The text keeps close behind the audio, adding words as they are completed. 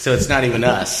So it's not even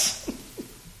us.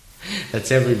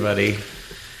 That's everybody.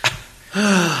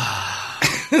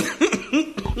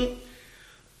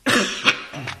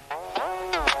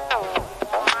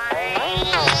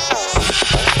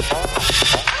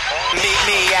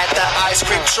 Ice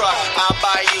cream truck, I'll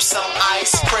buy you some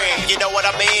ice cream. You know what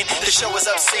I mean? The show is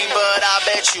obscene, but I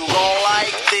bet you gon'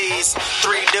 like these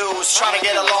three dudes trying to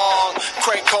get along.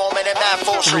 Craig Coleman and Matt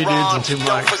Fulcheron.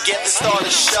 Don't forget to start the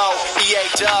show. EA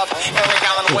Dub, Eric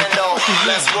Allen Wendell.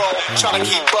 Let's roll, trying to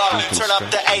keep up. Turn up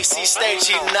the AC stage,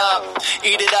 eating up.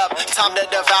 Eat it up, time to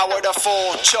devour the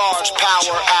full charge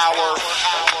power hour.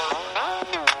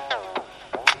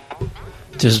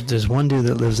 There's one dude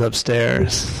that lives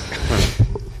upstairs.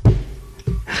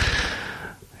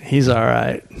 He's all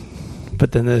right.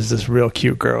 But then there's this real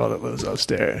cute girl that lives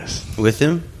upstairs. With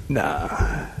him?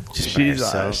 Nah. She's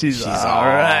all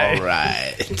right.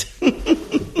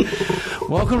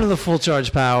 Welcome to the Full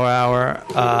Charge Power Hour.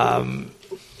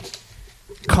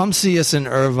 Come see us in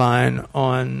Irvine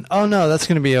on... Oh, no, that's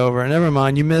going to be over. Never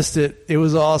mind. You missed it. It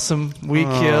was awesome. We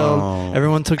killed.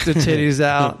 Everyone took their titties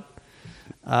out.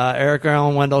 Eric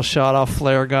Allen Wendell shot off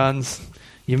flare guns.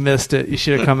 You missed it. You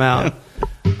should have come out.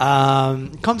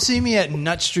 Come see me at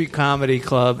Nut Street Comedy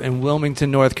Club in Wilmington,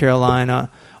 North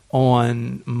Carolina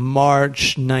on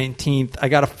March 19th. I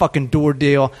got a fucking door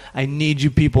deal. I need you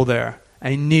people there.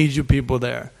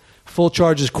 Full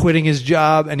Charge is quitting his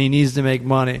job and he needs to make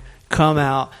money. Come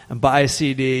out and buy a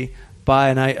CD, buy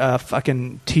a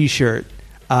fucking T-shirt.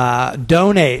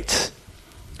 Donate.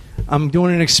 I'm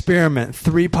doing an experiment.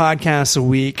 3 podcasts a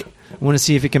week. I want to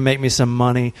see if it can make me some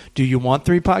money. Do you want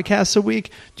 3 podcasts a week?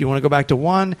 Do you want to go back to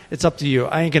 1? It's up to you.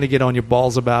 I ain't going to get on your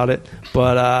balls about it,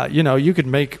 but you could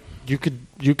make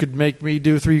me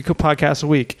do 3 podcasts a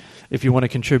week if you want to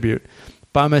contribute.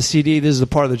 Buy my CD. This is the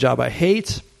part of the job I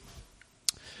hate.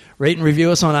 Rate and review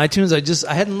us on iTunes.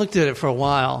 I hadn't looked at it for a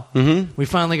while. Mm-hmm. We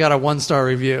finally got a 1-star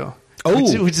review.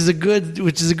 Oh, which is a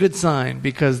good sign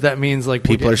because that means like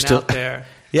people are still out there.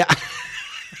 Yeah.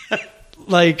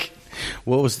 Like.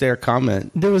 What was their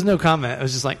comment? There was no comment. It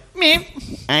was just like, meh.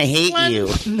 I hate you.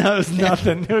 No, it was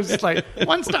nothing. It was just like,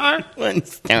 1 star. 1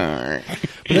 star.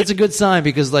 But that's a good sign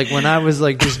because like when I was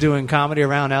like just doing comedy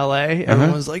around LA,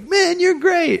 everyone was like, man, you're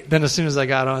great. Then as soon as I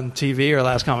got on TV or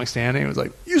Last Comic Standing, it was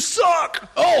like, you suck.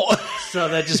 Oh. So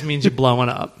that just means you're blowing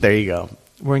up. There you go.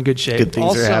 We're in good shape. Good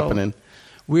things are happening.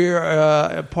 We're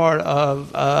a part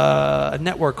of a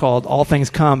network called All Things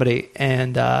Comedy,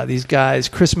 and these guys,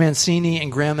 Chris Mancini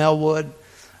and Graham Elwood,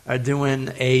 are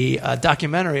doing a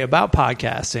documentary about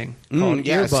podcasting called I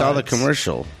Earbuds. saw the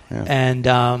commercial. Yeah.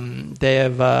 And they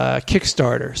have a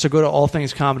Kickstarter. So go to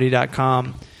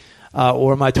allthingscomedy.com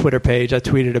or my Twitter page. I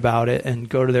tweeted about it, and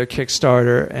go to their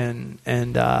Kickstarter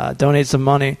and donate some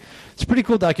money. It's a pretty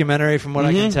cool documentary from what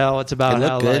I can tell. It's about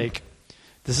how good. like...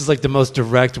 This is like the most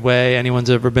direct way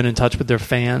anyone's ever been in touch with their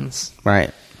fans.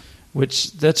 Right.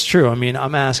 Which, that's true. I mean,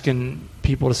 I'm asking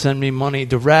people to send me money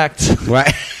direct.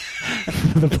 Right.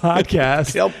 For the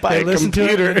podcast. They'll buy a listen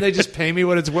computer. to it and they just pay me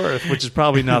what it's worth, which is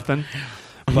probably nothing.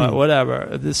 But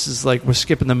whatever. This is like, we're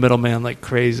skipping the middleman like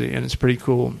crazy, and it's pretty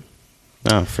cool.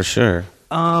 Oh, for sure.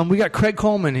 We got Craig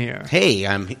Coleman here. Hey,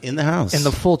 I'm in the house. In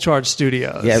the Full Charge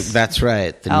Studios. Yeah, that's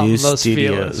right. The out new in Los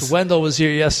studios. Feliz. Wendell was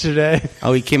here yesterday.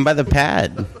 Oh, he came by the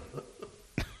pad.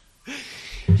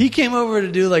 He came over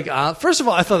to do like... first of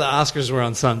all, I thought the Oscars were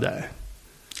on Sunday.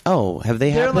 Oh, have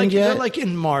they happened yet? They're like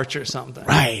in March or something.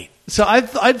 Right. So I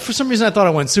for some reason I thought I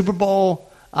went Super Bowl,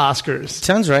 Oscars.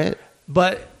 Sounds right.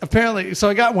 But apparently, so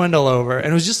I got Wendell over, and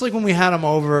it was just like when we had him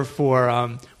over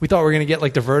for, we thought we were going to get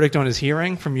like the verdict on his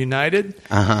hearing from United,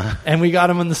 and we got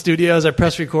him in the studios. I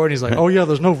pressed record, and he's like, "Oh yeah,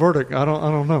 there's no verdict. I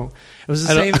don't know." It was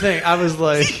the same thing. I was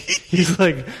like, he's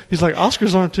like,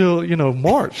 Oscars aren't till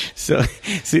March. So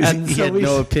he had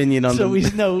no opinion on. So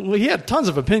he had tons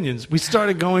of opinions. We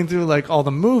started going through like all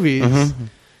the movies,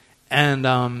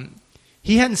 and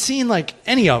he hadn't seen like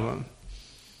any of them.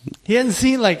 He's only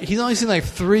seen like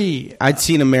 3. I'd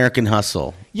seen American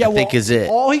Hustle. Yeah, I think is it.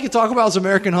 All he could talk about is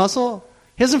American Hustle.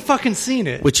 He hasn't fucking seen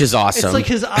it. Which is awesome. It's like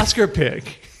his Oscar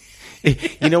pick.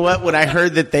 You know what? When I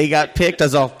heard that they got picked, I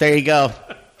was all, there you go.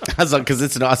 I was like, because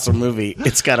it's an awesome movie.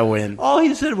 It's got to win. All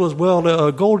he said was, well, the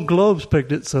Golden Globes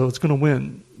picked it, so it's going to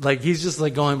win. Like, he's just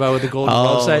like going by what the Golden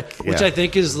Globes say, which I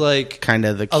think is like kind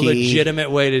of the key. A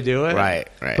legitimate way to do it. Right.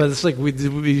 But it's like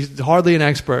we hardly an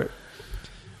expert.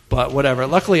 But whatever.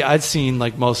 Luckily, I'd seen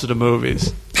like most of the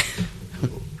movies.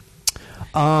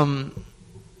 I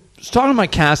was talking to my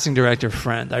casting director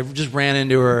friend. I just ran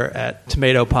into her at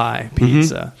Tomato Pie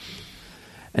Pizza.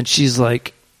 And she's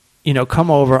like,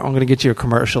 come over. I'm going to get you a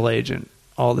commercial agent.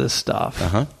 All this stuff.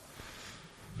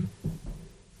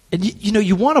 And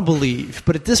you want to believe,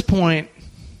 but at this point,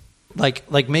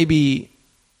 like maybe,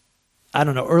 I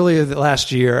don't know, earlier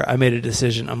last year, I made a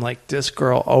decision. I'm like, this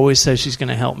girl always says she's going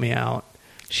to help me out.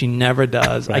 She never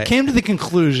does. Right. I came to the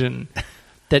conclusion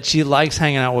that she likes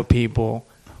hanging out with people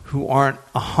who aren't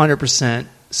 100%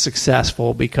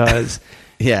 successful because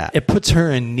Yeah. it puts her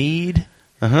in need,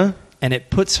 Uh-huh. and it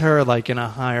puts her like in a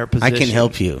higher position. I can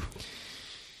help you.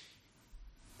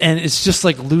 And it's just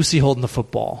like Lucy holding the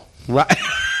football. Right.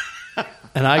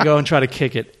 And I go and try to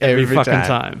kick it every fucking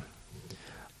time.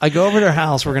 I go over to her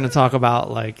house. We're going to talk about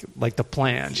like the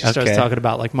plan. She starts Okay. talking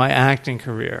about like my acting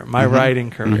career, my writing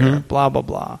career, blah blah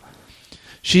blah.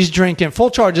 She's drinking. Full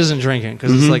Charge isn't drinking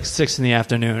because it's like 6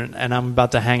 p.m, and I'm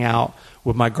about to hang out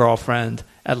with my girlfriend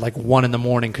at like 1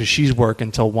 a.m. because she's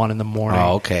working till 1 a.m.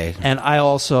 Oh, okay. And I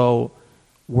also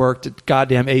worked at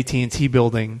goddamn AT&T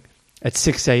building at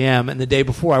 6 a.m. and the day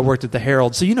before I worked at the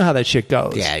Herald. So you know how that shit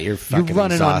goes. Yeah, you're fucking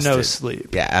running exhausted. on no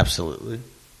sleep. Yeah, absolutely.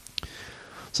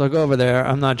 So I go over there.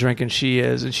 I'm not drinking. She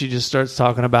is, and she just starts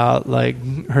talking about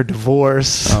like her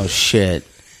divorce. Oh shit.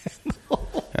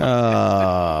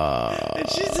 And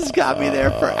she's just got me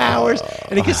there for hours.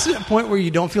 And it gets to that point where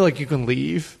you don't feel like you can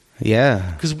leave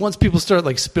Yeah. because once people start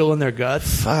like spilling their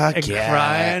guts, Fuck and yeah.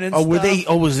 crying, and were stuff, they?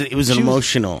 Oh, was it? It was she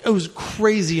emotional. It was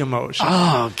crazy emotional.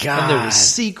 Oh god. And there was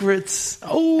secrets,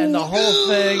 and the whole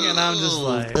thing, and I'm just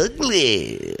like,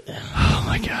 ugly. oh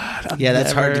my god, I'm Yeah,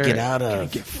 that's hard to never get out of. gonna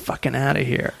get fucking out of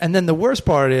here. And then the worst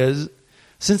part is,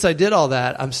 since I did all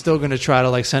that, I'm still going to try to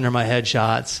like send her my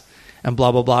headshots and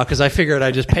blah blah blah because I figured I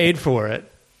just paid for it.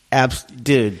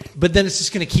 Dude, But then it's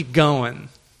just going to keep going.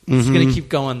 It's going to keep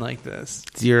going like this.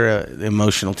 you're an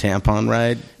emotional tampon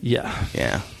ride. Yeah,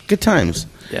 Yeah, good times.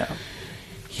 yeah,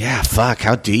 Yeah, fuck.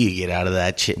 How do you get out of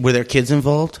that shit? Were there kids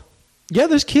involved? yeah.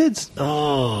 There's kids.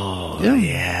 Oh, Yeah.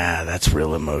 yeah. That's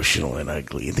real emotional and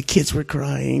ugly. And the kids were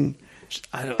crying.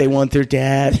 I don't, They want their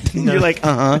dad. And you're like,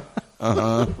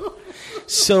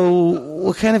 So,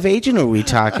 what kind of agent are we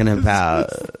talking about?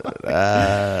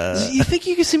 you think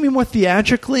you can see me more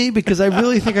theatrically? Because I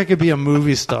really think I could be a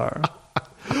movie star.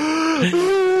 We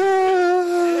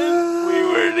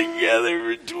were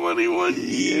together for 21 You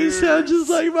years. sound just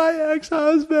like my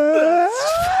ex-husband.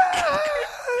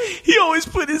 He always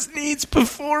put his needs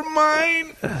before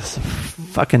mine. That's a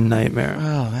fucking nightmare.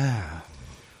 Oh, wow.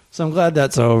 So I'm glad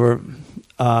that's over.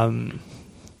 We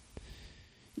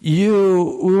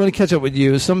want to catch up with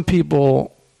you. Some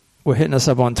people were hitting us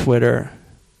up on Twitter.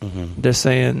 They're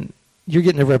saying you're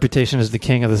getting a reputation as the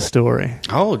king of the story.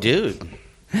 Oh, dude.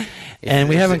 And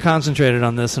we haven't concentrated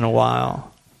on this in a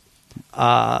while.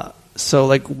 So,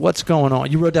 like, what's going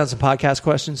on? You wrote down some podcast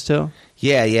questions, too?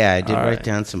 Yeah, I did All write right.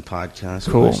 down some podcast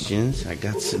Cool. questions. I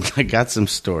got some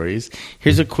stories.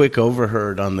 Here's a quick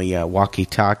overheard on the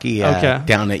walkie-talkie Okay.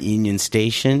 down at Union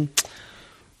Station.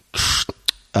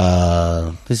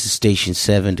 This is Station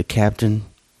 7 to Captain.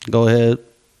 Go ahead.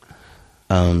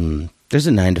 There's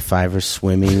a 9-to-5er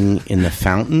swimming in the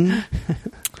fountain.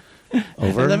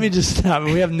 Over. And let me just stop.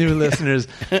 We have new listeners.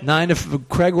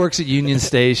 Craig works at Union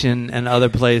Station and other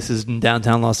places in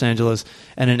downtown Los Angeles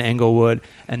and in Englewood.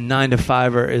 And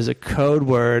 9-to-5er is a code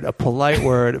word, a polite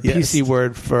word, a Yes. PC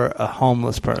word for a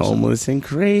homeless person. Homeless and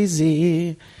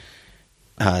crazy.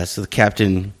 So the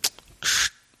captain,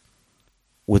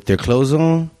 with their clothes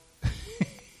on,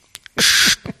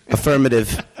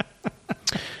 affirmative.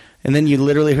 And then you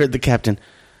literally heard the captain,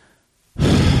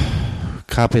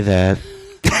 copy that.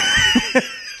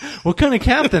 What kind of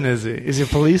captain is he? Is he a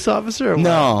police officer? Or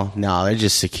what? No, they're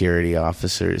just security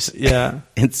officers. Yeah.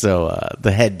 And so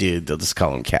the head dude, they'll just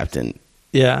call him captain.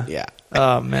 Yeah. Yeah.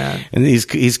 Oh, man. And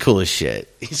he's cool as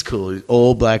shit. He's cool. He's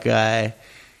old black guy.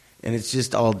 And it's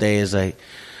just all day is like,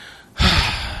 all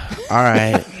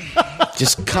right.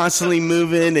 Just constantly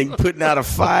moving and putting out a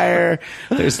fire.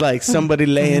 There's like somebody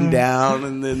laying down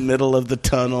in the middle of the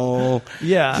tunnel.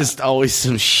 Yeah. Just always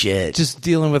some shit. Just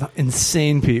dealing with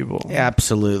insane people.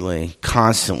 Absolutely.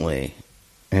 Constantly.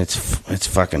 And it's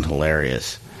fucking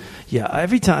hilarious. Yeah,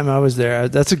 every time I was there,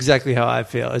 that's exactly how I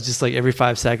feel. It's just like every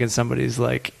 5 seconds somebody's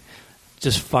like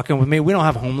just fucking with me. We don't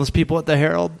have homeless people at the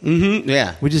Herald. Mm-hmm.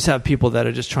 Yeah. We just have people that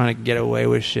are just trying to get away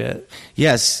with shit.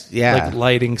 Yes. Yeah. Like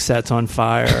lighting sets on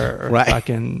fire or Right.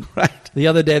 fucking... Right. The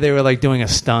other day they were like doing a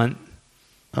stunt.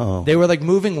 Oh. They were like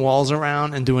moving walls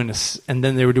around and and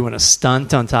then they were doing a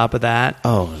stunt on top of that.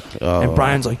 Oh. And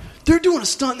Brian's like, they're doing a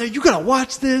stunt there. You got to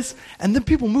watch this. And then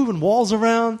people moving walls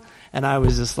around. And I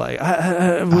was just like,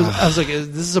 I was like,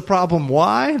 this is a problem.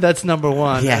 Why? That's number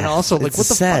one. Yeah, and also, like, it's what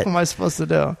the set. fuck am I supposed to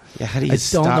do? Yeah, how do you I don't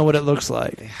stop- know what it looks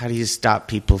like. How do you stop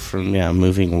people from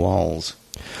moving walls?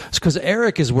 It's because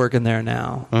Eric is working there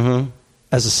now Mm-hmm.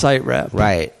 as a site rep.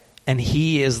 Right. and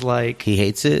he is like, He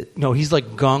hates it. no, he's like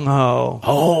gung ho.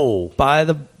 Oh, By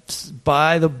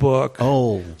the book.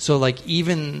 oh, So like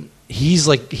even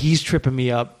he's tripping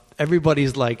me up.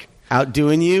 Everybody's like,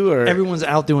 outdoing you, or everyone's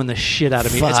out doing the shit out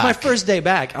of me. It's my Fuck. first day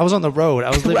back. I was on the road. I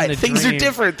was living Right, the things dream. are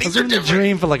different. I was Things are living the different.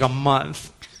 dream for like a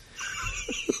month.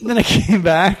 Then I came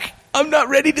back. I'm not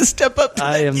ready to step up. To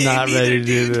I that am game not either, ready to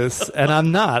do dude. this, and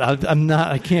I'm not. I'm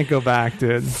not. I can't go back,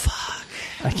 dude. Fuck.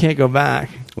 I can't go back.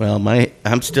 Well,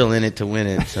 I'm still in it to win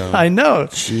it. So I know.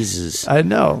 Jesus, I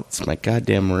know. it's my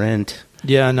goddamn rent.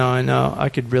 Yeah, no, I know. I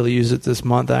could really use it this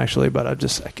month, actually, but I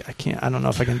can't. I don't know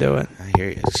if I can do it. I hear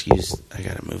you. Excuse, I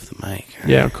gotta move the mic.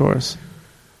 Yeah, of course.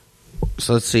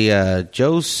 So let's see.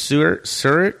 Joe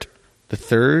Surratt the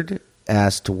third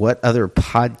asked, "What other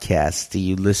podcasts do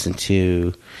you listen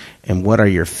to, and what are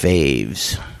your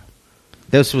faves?"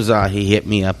 This was he hit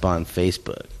me up on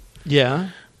Facebook. Yeah.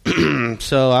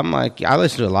 So I'm like, I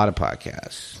listen to a lot of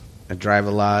podcasts. I drive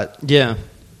a lot, Yeah.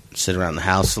 sit around the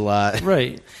house a lot.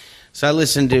 Right. So I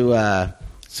listen to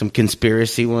some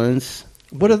conspiracy ones.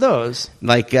 What are those?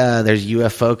 Like there's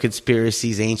UFO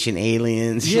conspiracies, ancient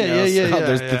aliens. Yeah, you know, yeah.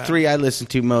 There's the three I listen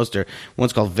to most are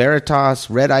one's called Veritas,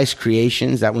 Red Ice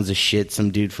Creations. That one's a shit.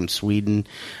 Some dude from Sweden,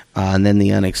 and then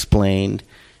the Unexplained.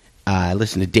 I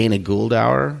listen to Dana Gould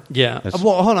Hour. Yeah. That's-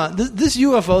 Well, hold on. This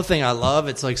UFO thing I love.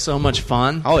 It's like so much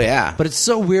fun. Oh yeah, But it's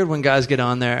so weird when guys get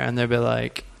on there and they'll be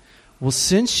like, well,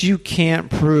 since you can't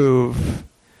prove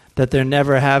that there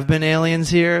never have been aliens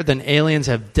here, then aliens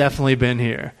have definitely been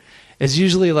here. It's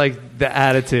usually like the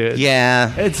attitude.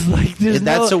 yeah. It's like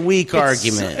That's a weak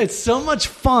argument. It's so much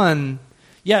fun.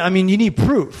 Yeah, I mean, you need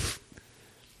proof.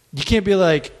 You can't be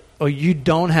like, oh, you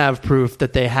don't have proof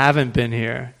that they haven't been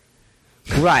here.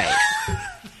 Right.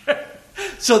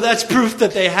 So that's proof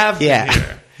that they have been Yeah.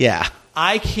 here. Yeah.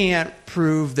 I can't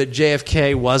prove that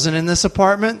JFK wasn't in this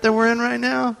apartment that we're in right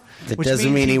now. That which doesn't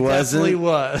means mean he wasn't. definitely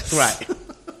was. Right.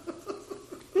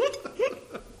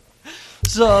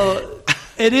 So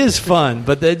it is fun,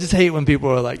 but they just hate when people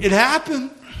are like, it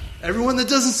happened. Everyone that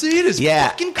doesn't see it is Yeah.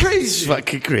 fucking It's crazy.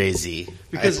 fucking crazy.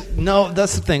 Because no,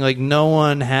 that's the thing. Like, no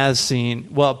one has seen.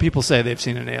 Well, people say they've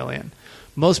seen an alien.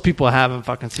 Most people haven't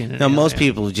fucking seen an No, alien. most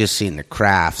people have just seen the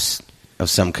crafts of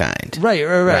some kind. Right.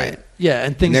 Right. Yeah,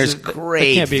 and things. And there's that- that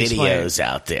great can't be explained. videos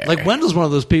out there. Like Wendell's one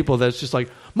of those people that's just like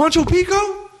Machu Picchu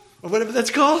or whatever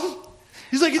that's called.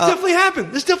 He's like, it definitely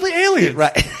happened. There's definitely aliens.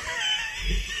 Right.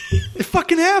 It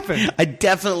fucking happened. I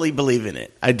definitely believe in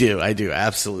it. I do. I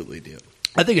absolutely do.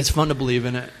 I think it's fun to believe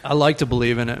in it. I like to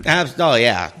believe in it. Oh,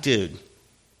 yeah, dude.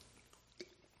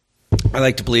 I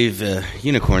like to believe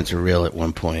unicorns were real at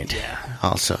one point. Yeah.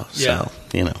 Also. Yeah. So,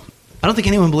 you know. I don't think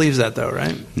anyone believes that though,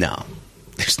 right? No.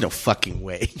 There's no fucking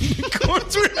way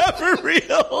unicorns were ever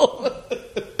real.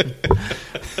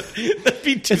 That'd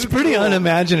be too It's pretty cool.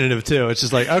 unimaginative too. It's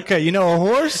just like, okay, you know a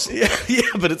horse, Yeah,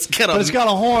 but it's got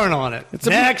a horn on it. It's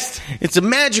next. It's a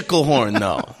magical horn,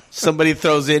 though. Somebody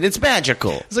throws in. It's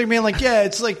magical. It's like being like, yeah,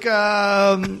 it's like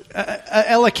a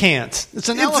elecant. It's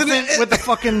an elephant with a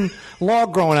fucking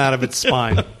log growing out of its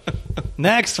spine.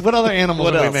 Next, what other animals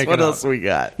What are we else? making What up? else we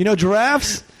got? You know,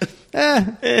 giraffes.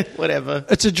 Whatever.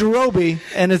 It's a Jerobe,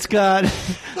 and it's got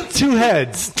two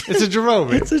heads. It's a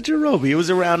Jerobe. It's a Jerobe. It was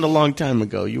around a long time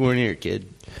ago. You weren't here,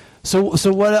 kid. So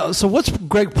what else? So what's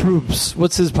Greg Proops?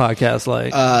 What's his podcast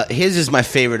like? His is my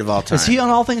favorite of all time. Is he on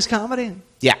All Things Comedy?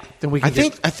 Yeah. Then we can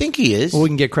I think he is. Well, we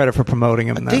can get credit for promoting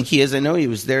him. I think he is. I know he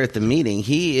was there at the meeting.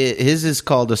 His is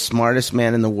called The Smartest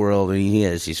Man in the World, and he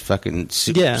is. He's fucking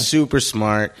super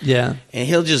smart. Yeah. And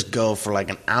he'll just go for like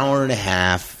an hour and a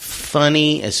half,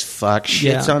 funny as fuck,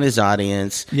 shits Yeah. on his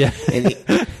audience. Yeah.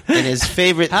 And his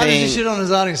favorite How thing. does he shit on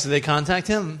his audience? Do they contact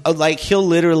him? Oh, like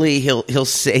he'll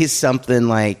say something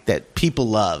like that people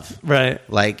love. Right.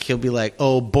 Like he'll be like,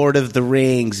 "Oh, Board of the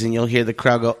Rings," and you'll hear the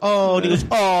crowd go, "Oh," and he goes,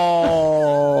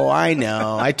 "Oh, I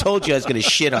know. I told you I was going to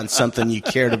shit on something you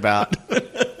cared about."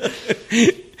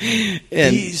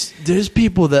 And There's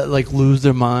people that like lose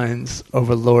their minds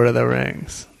over Lord of the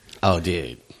Rings. oh,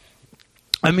 dude,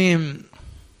 I mean,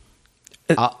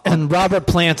 and Robert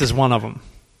Plant is one of them.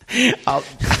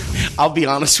 I'll be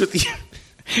honest with you.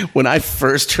 When I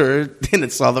first heard and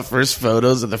saw the first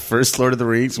photos of the first Lord of the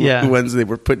Rings, Yeah. ones they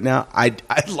were putting out, I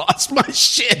lost my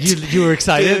shit. You were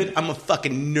excited? Dude, I'm a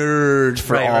fucking nerd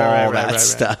for Right, all right, that right.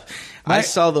 stuff. I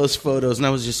saw those photos and I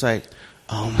was just like,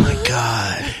 oh my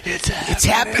God. It's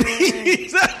happening.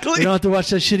 Exactly. You don't have to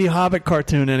watch that shitty Hobbit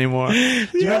cartoon anymore. Do you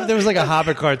remember there was like a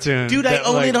Hobbit cartoon? Dude, I that,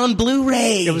 own like, it on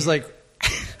Blu-ray. It was like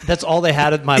That's all they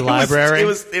had at my library. It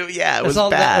was That's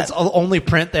bad. That's the only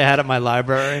print they had at my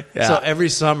library. Yeah. So every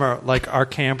summer, like our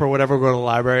camp or whatever, would go to the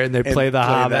library and they play The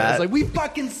Hobbit. that. It's like, we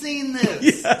fucking seen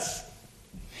this. Yes.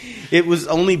 It was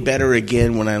only better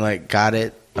again when I like got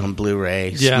it on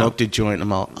Blu-ray, smoked a joint, and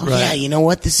I'm all, Right. yeah, you know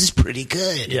what? This is pretty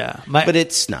good. Yeah. But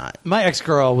it's not. My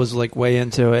ex-girl was like way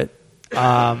into it.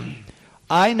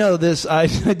 I know this. I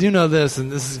do know this,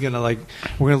 and this is gonna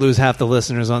we're gonna lose half the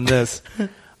listeners on this.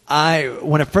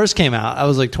 When it first came out, I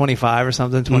was like 25 or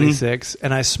something, 26,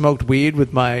 and I smoked weed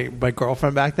with my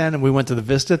girlfriend back then, and we went to the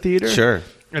Vista Theater. Sure.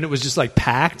 And it was just like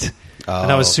packed, Oh.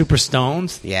 and I was super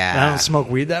stoned. Yeah. And I don't smoke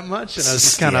weed that much, and I was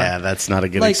just kind of. Yeah, that's not a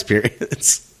good like-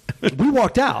 experience. We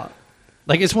walked out.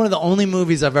 Like, it's one of the only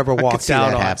movies I've ever walked see out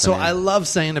that on. happening. So I love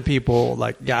saying to people,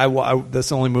 like, yeah, that's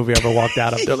the only movie I ever walked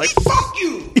out of. They're like, fuck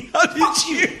you! Fuck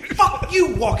you! Fuck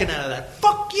you walking out of that!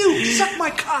 Fuck you! Suck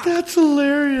my cock! That's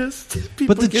hilarious.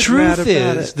 But the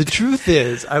truth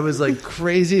is, I was like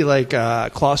crazy, like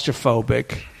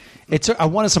claustrophobic. I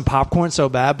wanted some popcorn so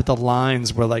bad, but the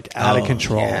lines were like out of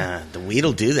control. Yeah, the weed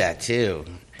will do that too.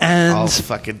 And all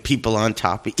fucking people on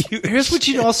top of you. Here's what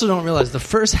you also don't realize: the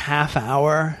first half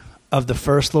hour of the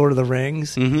first Lord of the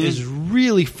Rings is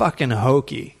really fucking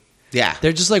hokey. Yeah,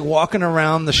 They're just like walking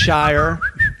around the Shire,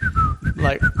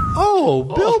 like, oh,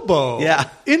 Bilbo. Yeah.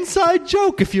 Inside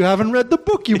joke. If you haven't read the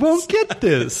book, you won't get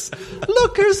this.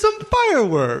 Look, here's some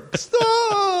fireworks.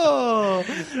 Oh,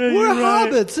 we're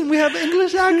hobbits and we have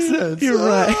English accents. You're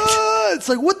right. Oh, it's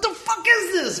like, what the fuck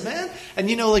is this, man? And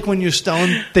you know, like when you're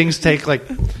stoned, things take like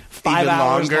 5 Even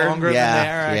hours longer than they are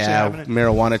actually happening.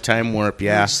 Marijuana time warp.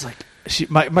 Yeah, It's like,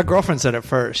 my girlfriend said it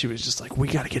first. She was just like, we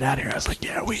got to get out of here. I was like,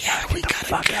 yeah, we got to get the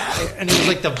fuck out of here. And it was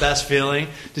like the best feeling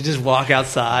to just walk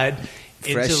outside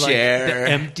Fresh into like air.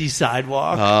 the empty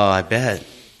sidewalk. Oh, I bet.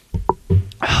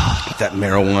 That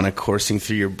marijuana coursing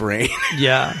through your brain.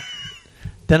 Yeah.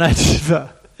 Then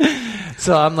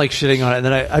so I'm like shitting on it. And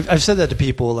then I've said that to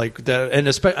people, like,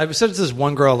 I've said it to this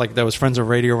one girl, like, that was friends of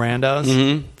Radio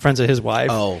Randos, friends of his wife.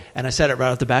 Oh. And I said it right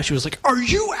off the bat. She was like, are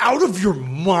you out of your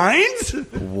mind?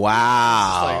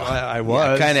 Wow. I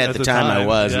was. Kind of at the time I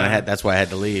was, yeah. and that's why I had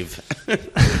to leave.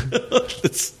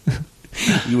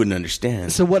 You wouldn't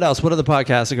understand. So what else? What other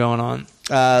podcasts are going on?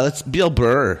 Let's Bill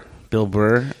Burr.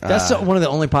 That's one of the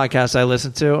only podcasts I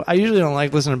listen to. I usually don't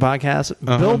like listening to podcasts.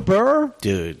 Bill Burr?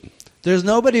 Dude. There's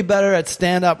nobody better at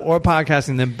stand-up or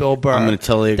podcasting than Bill Burr. I'm gonna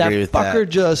totally agree with that. That fucker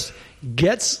just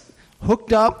gets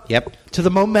hooked up Yep. to the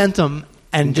momentum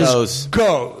and just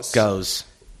Goes.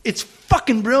 It's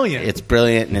fucking brilliant. It's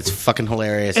brilliant, and it's fucking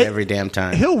hilarious every damn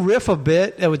time. He'll riff a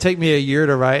bit that would take me a year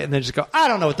to write and then just go, I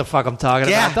don't know what the fuck I'm talking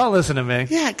Yeah. about. Don't listen to me.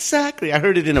 Yeah, exactly. I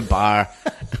heard it in a bar.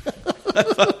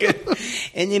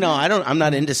 And I'm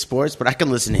not into sports, but I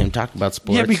can listen to him talk about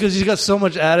sports. Yeah, because he's got so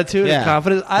much attitude Yeah. and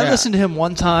confidence. I Yeah. listened to him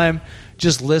one time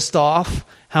just list off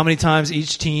how many times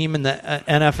each team in the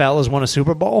NFL has won a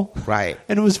Super Bowl. Right.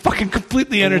 And it was fucking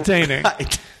completely entertaining.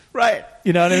 Right.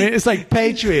 You know what I mean? It's like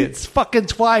Patriots, fucking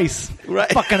twice.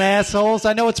 Right. Fucking assholes.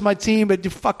 I know it's my team, but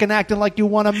you're fucking acting like you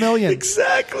won $1 million.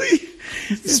 Exactly.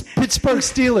 Pittsburgh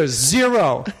Steelers,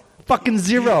 0. Fucking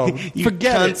 0. You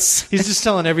Forget cunts. it. He's just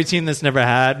telling every team that's never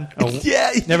had,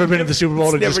 Yeah. never been to the Super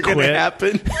Bowl, to It's just never quit. gonna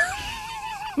happen.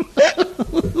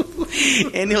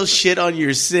 And he'll shit on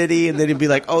your city, and then he'll be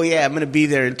like, "Oh yeah, I'm gonna be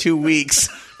there in 2 weeks."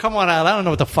 Come on out. I don't know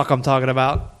what the fuck I'm talking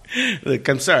about. Look,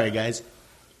 I'm sorry, guys.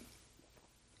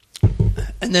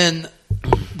 And then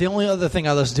the only other thing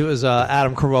I listen to is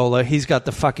Adam Carolla. He's got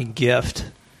the fucking gift.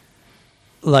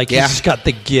 Like, Yeah. he's just got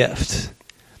the gift.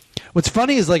 What's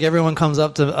funny is, like, everyone comes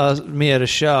up to me at a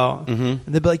show, and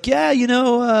they'll be like, yeah,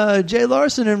 Jay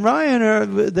Larson and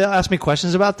Ryan, they'll ask me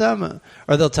questions about them,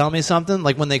 or they'll tell me something,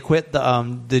 like when they quit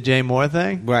the Jay Moore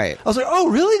thing. Right. I was like, oh,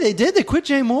 really? They did? They quit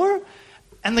Jay Moore?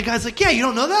 And the guy's like, yeah, you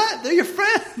don't know that? They're your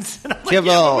friends. And I'm like, Yeah, but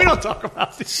well- we don't talk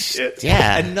about this shit.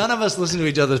 Yeah. And none of us listen to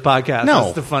each other's podcasts. No.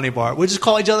 That's the funny part. We just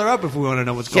call each other up if we want to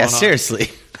know what's going Yeah, on.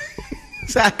 seriously.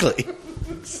 Exactly.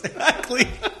 Exactly.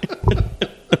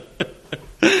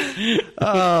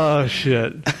 Oh,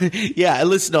 shit. Yeah, I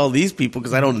listen to all these people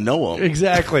because I don't know them.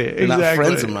 Exactly. They're not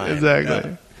friends of mine.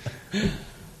 Exactly.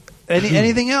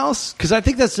 Anything else? Because I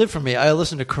think that's it for me. I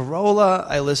listen to Carolla.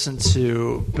 I listen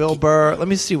to Bill Burr. Let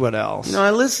me see what else. I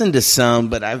listened to some,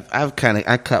 but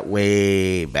I cut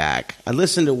way back. I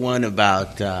listened to one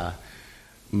about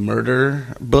murder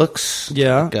books.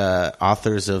 Yeah. Like,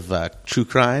 authors of true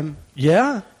crime.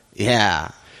 Yeah. Yeah.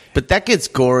 But that gets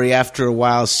gory after a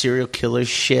while, serial killer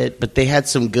shit. But they had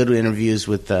some good interviews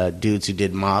with dudes who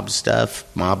did mob stuff,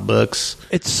 mob books.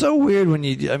 It's so weird when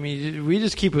we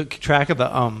just keep track of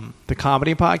the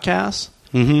comedy podcasts.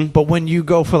 Mm-hmm. But when you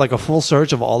go for like a full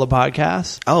search of all the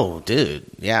podcasts, Oh, dude.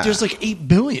 Yeah. there's like 8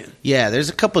 billion. Yeah, there's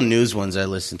a couple news ones I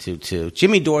listen to, too.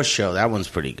 Jimmy Dore's show, that one's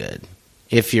pretty good.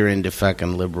 If you're into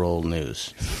fucking liberal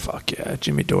news. Fuck yeah,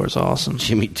 Jimmy Dore's awesome.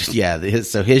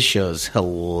 So his show's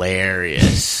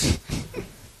hilarious.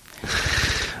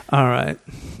 All right.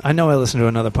 I know I listen to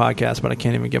another podcast, but I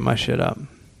can't even get my shit up.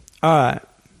 All right.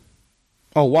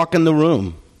 Oh, Walk in the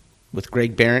Room with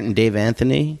Greg Barrett and Dave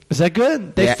Anthony. Is that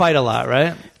good? They Yeah. fight a lot,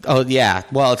 right? Oh, yeah.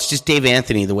 Well, it's just Dave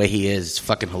Anthony, the way he is. It's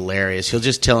fucking hilarious. He'll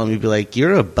just tell him, he'll be like,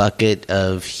 you're a bucket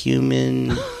of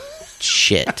human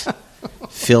shit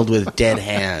filled with dead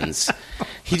hands.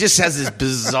 He just has this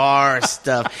bizarre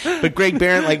stuff. But Greg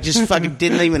Barrett, like, just fucking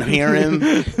didn't even hear him.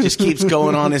 Just keeps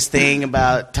going on his thing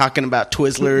about talking about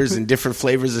Twizzlers and different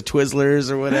flavors of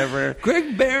Twizzlers or whatever.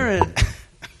 Greg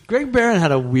Barron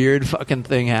had a weird fucking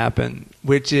thing happen,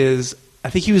 which is I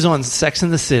think he was on Sex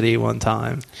and the City one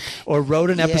time, or wrote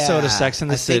an episode of Sex and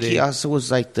the City. I think he also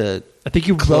was like the I think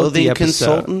he wrote the clothing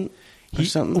episode. consultant or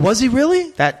something. Was he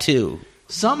really? That too.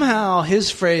 Somehow his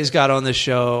phrase got on the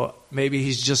show. Maybe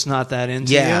he's just not that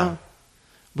into Yeah. you.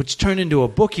 Which turned into a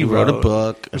book he wrote a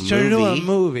book, a Which turned into a movie.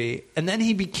 movie. And then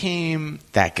he became...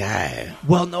 That guy.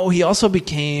 Well, no, he also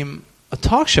became a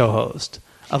talk show host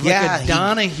of like Yeah, a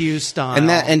Donahue style.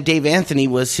 And Dave Anthony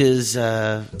was his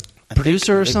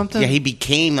Producer or something? Yeah, he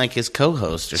became like his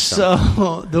co-host or something.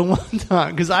 So the one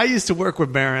time, because I used to work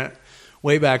with Barrett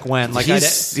way back when. Like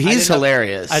He's I'd end up-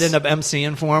 hilarious. I'd end up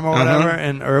emceeing for him or whatever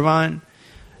in Irvine.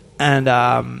 And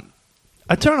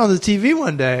I turned on the TV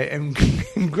one day, and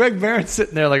Greg Barrett's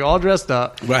sitting there like all dressed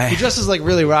up. Right. He dresses like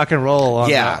really rock and roll on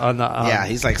Yeah,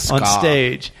 he's like on ska.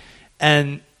 stage.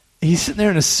 And he's sitting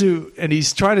there in a suit, and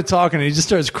he's trying to talk, and he just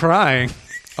starts crying.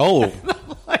 Oh,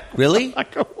 really? I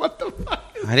go, what the fuck?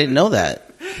 I didn't know that.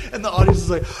 And the audience is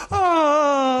like,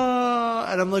 oh,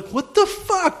 and I'm like, what the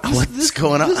fuck? What's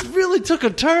going on? This really took a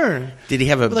turn. Did he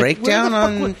have a Like, where breakdown the fuck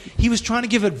on? was- he was trying to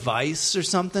give advice or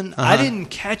something. I didn't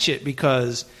catch it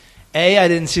because I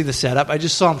didn't see the setup. I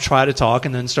just saw him try to talk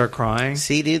and then start crying.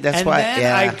 See, dude, that's and why. then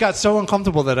Yeah, I got so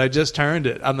uncomfortable that I just turned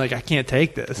it. I'm like, I can't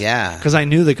take this. Yeah. because I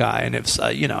knew the guy, and if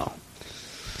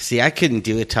See, I couldn't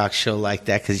do a talk show like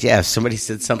that because, if somebody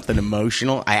said something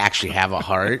emotional, I actually have a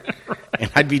heart, and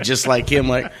I'd be just like him,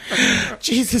 like,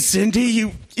 Jesus,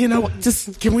 Cindy, you know,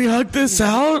 just can we hug this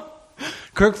out?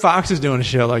 Kirk Fox is doing a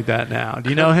show like that now. Do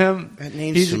you know him? That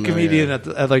name's He's familiar. a comedian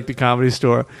at like the Comedy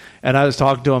Store, and I was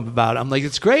talking to him about it. I'm like,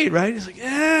 it's great, right? He's like,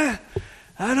 yeah,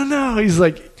 I don't know. He's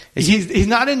like, he's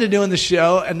not into doing the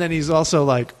show, and then he's also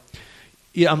like,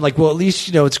 yeah. I'm like, well, at least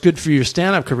it's good for your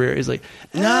stand-up career. He's like,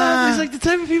 Nah. He's like, the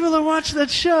type of people that watch that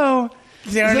show.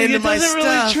 They aren't He's like, into it my doesn't really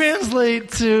stuff.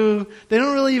 translate to. They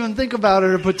don't really even think about it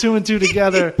or put two and two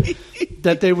together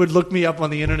that they would look me up on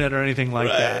the internet or anything like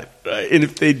that. Right. And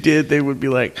if they did, they would be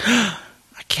like, I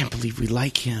can't believe we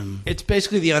like him. It's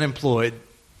basically the unemployed,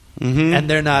 Mm-hmm. and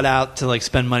they're not out to like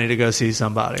spend money to go see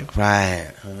somebody.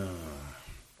 Right. Oh.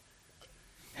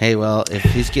 Hey, well, if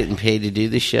he's getting paid to do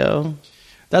the show,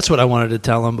 That's what I wanted to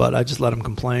tell him, but I just let him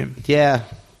complain. yeah,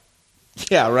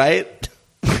 right.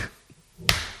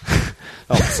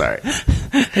 Oh, sorry.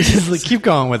 Just like, keep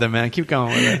going with it, man. Keep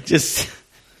going with it. Just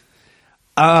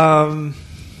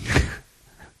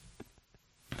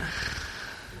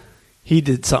He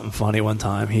did something funny one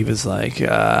time. He was like,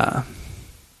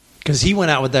 because he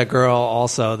went out with that girl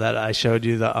also that I showed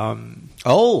you the.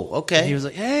 oh, okay. He was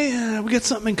like, hey, we got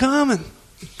something in common.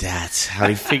 That's how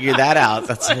he figured that out.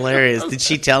 That's hilarious. Did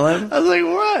she tell him? I was like,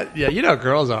 what? Yeah, you know how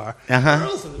girls are. Uh-huh.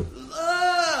 Girls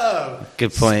love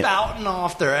Good point. spouting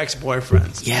off their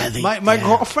ex-boyfriends. Yeah, my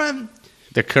girlfriend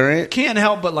The current. can't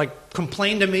help but like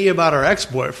complain to me about her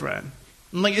ex-boyfriend.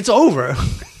 I'm like, it's over.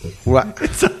 What?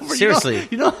 It's over. Seriously.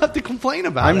 You don't have to complain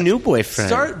about I'm it. new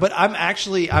boyfriend. But I'm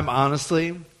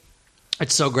honestly,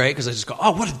 it's so great because I just go,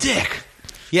 oh, what a dick.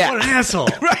 Yeah. What an asshole.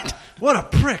 Right. What a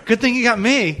prick. Good thing you got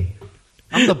me.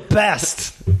 I'm the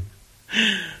best.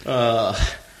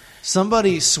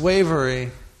 Somebody, Swavery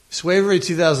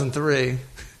 2003.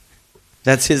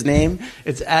 That's his name.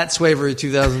 It's at Swavery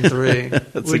 2003.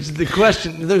 Which the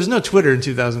question, there's no Twitter in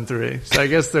 2003. So I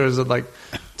guess there was like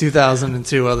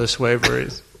 2002 other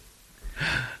Swaveries.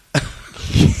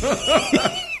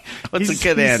 What's a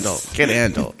good handle? Good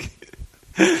handle.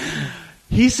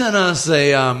 He sent us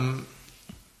a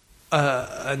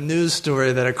news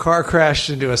story that a car crashed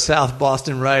into a South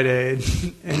Boston Rite Aid,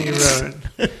 and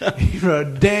he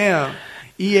wrote, "Damn,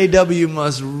 EAW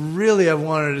must really have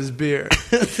wanted his beer."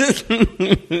 It's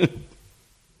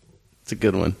a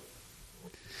good one.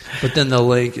 But then the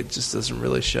link, it just doesn't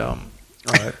really show.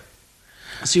 All right.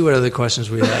 Let's see what other questions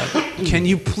we have. Can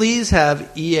you please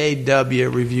have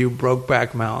EAW review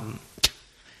Brokeback Mountain?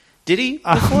 Did he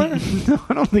before? No,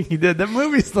 I don't think he did. That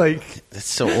movie's like That's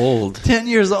so old. 10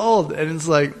 years old, and it's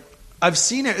like I've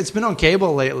seen it. It's been on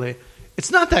cable lately. It's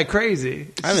not that crazy.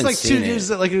 It's just like two dudes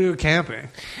that like to go camping.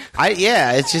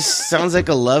 It just sounds like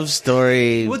a love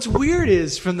story. What's weird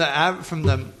is from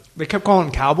the they kept calling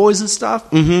them cowboys and stuff.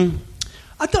 Mm-hmm.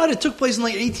 I thought it took place in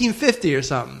like 1850 or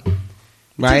something.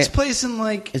 It takes place in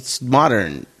like it's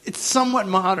modern. It's somewhat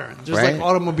modern. There's like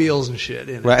automobiles and shit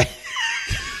in it. Right.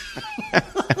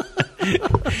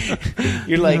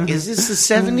 You're like, is this the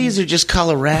 70s or just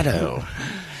Colorado?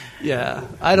 Yeah,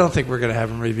 I don't think we're gonna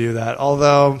have him review that.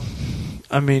 Although,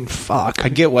 I mean, fuck. I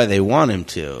get why they want him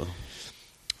to.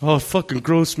 Oh, it fucking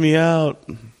grossed me out.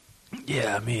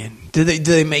 Yeah, I mean, did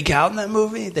they make out in that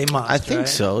movie? They must. I think right?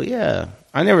 so. Yeah,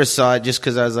 I never saw it just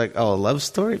because I was like, oh, a love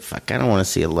story? Fuck, I don't want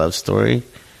to see a love story.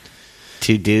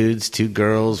 Two dudes, two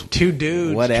girls,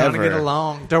 trying whatever. to get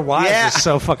along. Their wives are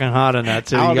so fucking hot in that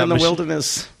too. Out you got in the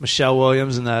wilderness. Michelle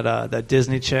Williams and that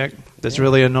Disney chick that's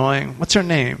really annoying. What's her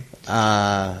name? You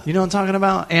know what I'm talking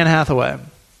about? Anne Hathaway.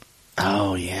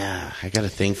 Oh yeah, I got a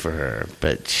thing for her,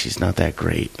 but she's not that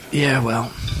great. Yeah,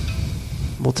 well,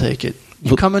 we'll take it.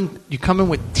 You coming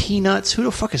with T-Nuts? Who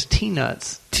the fuck is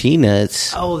T-Nuts?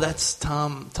 T-Nuts. Oh, that's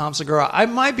Tom Segura. I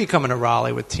might be coming to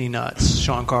Raleigh with T-Nuts,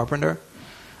 Sean Carpenter.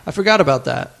 I forgot about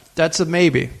that. That's a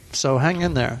maybe, so hang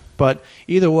in there. But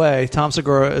either way, Tom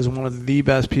Segura is one of the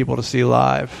best people to see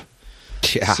live.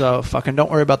 Yeah. So fucking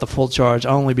don't worry about the full charge.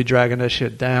 I'll only be dragging this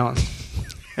shit down.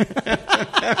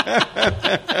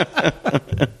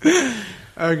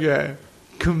 Okay.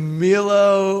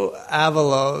 Camilo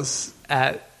Avalos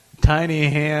at Tiny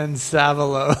Hands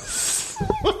Savalos.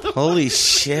 Holy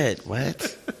shit,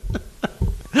 what?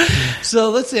 So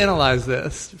let's analyze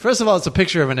this. First of all, it's a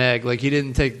picture of an egg. Like, he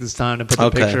didn't take this time to put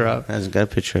the picture up. Hasn't got a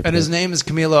picture up. And his name is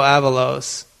Camilo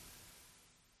Avalos.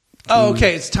 Oh,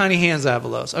 okay. It's Tiny Hands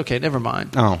Avalos. Okay, never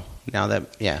mind. Oh, now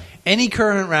that, yeah. Any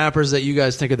current rappers that you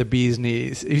guys think are the bee's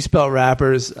knees? You spell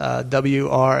rappers WRAPPERS.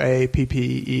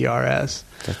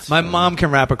 My mom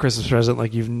can rap a Christmas present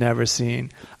like you've never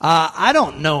seen. I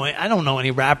don't know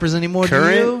any rappers anymore.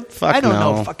 Current? Do you? Fuck I don't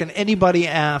no. know fucking anybody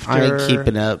after. I ain't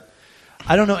keeping up.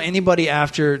 I don't know anybody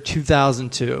after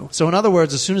 2002. So in other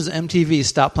words, as soon as MTV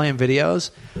stopped playing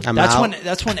videos,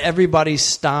 that's when everybody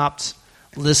stopped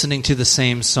listening to the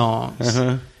same songs.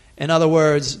 Uh-huh. In other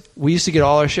words, we used to get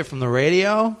all our shit from the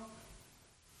radio,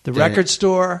 the record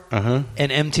store, and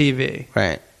MTV.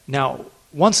 Right. Now,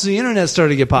 once the internet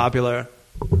started to get popular,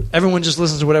 everyone just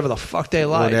listens to whatever the fuck they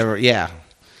like. Whatever, yeah.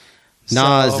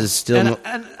 Nas is still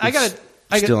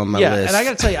still on my list. And I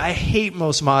got to tell you, I hate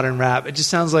most modern rap. It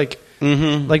just sounds like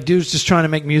dudes just trying to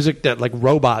make music that like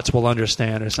robots will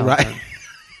understand or something. Right.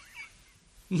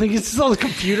 Like, it's all the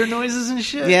computer noises and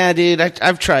shit. Yeah, dude,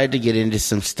 I've tried to get into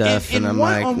some stuff, and I'm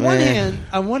like, on one hand,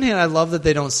 I love that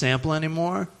they don't sample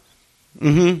anymore.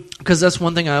 Because that's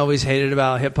one thing I always hated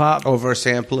about hip hop.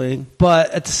 Oversampling.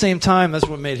 But at the same time, that's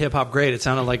what made hip hop great. It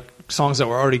sounded like songs that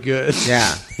were already good.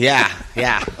 Yeah,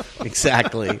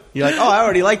 exactly. You're like, oh, I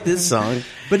already like this song.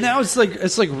 But now it's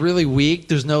like really weak.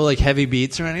 There's no like heavy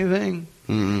beats or anything.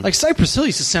 Like Cypress Hill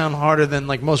used to sound harder than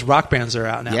like most rock bands are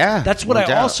out now. Yeah, that's what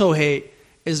I also hate.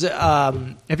 Is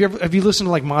have you listened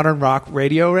to like modern rock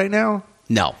radio right now?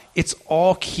 No, it's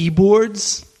all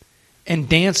keyboards and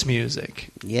dance music.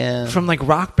 Yeah, from like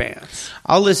rock bands.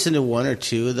 I'll listen to one or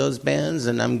two of those bands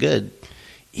and I'm good.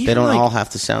 They don't all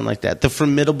have to sound like that. The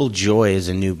Formidable Joy is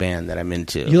a new band that I'm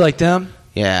into. You like them?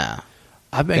 Yeah.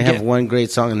 They have one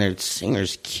great song and their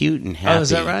singer's cute and happy. Oh,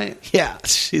 is that right? Yeah,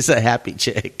 she's a happy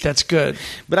chick. That's good.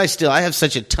 But I have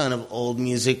such a ton of old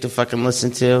music to fucking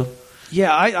listen to.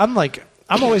 Yeah,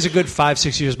 I'm always a good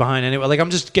 5-6 years behind anyway. Like, I'm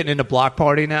just getting into Block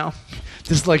Party now.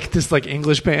 This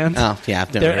English band. Oh yeah,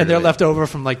 they're left over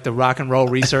from like the rock and roll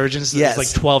resurgence. Yes. Like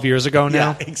 12 years ago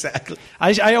now. Yeah, exactly.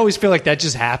 I always feel like that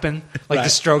just happened. Like the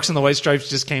Strokes and the White Stripes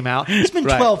just came out. It's been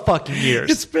 12 fucking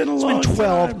years. It's been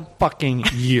 12 fucking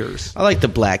years. I like the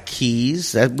Black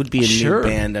Keys. That would be a new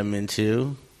band I'm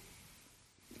into.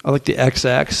 I like the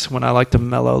XX when I like to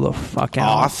mellow the fuck out.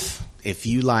 Off. If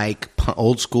you like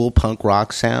old school punk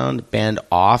rock sound, band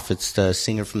Off. It's the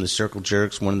singer from the Circle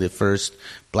Jerks, one of the first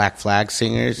Black Flag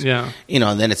singers. Yeah.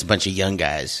 And then it's a bunch of young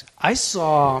guys. I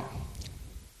saw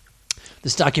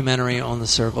this documentary on the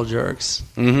Circle Jerks.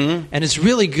 And it's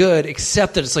really good,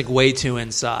 except that it's like way too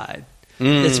inside.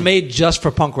 It's made just for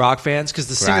punk rock fans because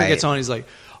the singer gets on, he's like,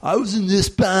 I was in this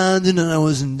band, and then I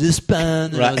was in this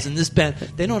band, and I was in this band.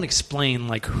 They don't explain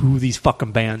like who these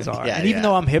fucking bands are. Yeah, and even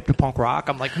though I'm hip to punk rock,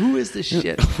 I'm like, who is this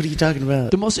shit? What are you talking about?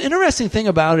 The most interesting thing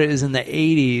about it is in the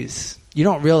 80s, you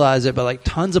don't realize it, but like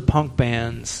tons of punk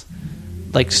bands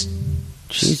like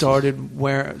started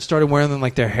wearing them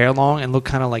like their hair long and look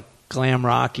kind of like glam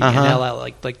rocky and LL,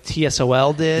 like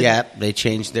TSOL did. Yeah, they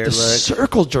changed their the look.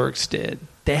 Circle Jerks did.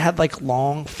 They had like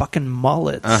long fucking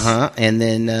mullets. And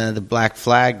then the Black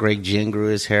Flag, Greg Ginn grew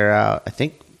his hair out. I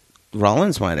think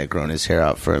Rollins might have grown his hair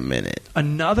out for a minute.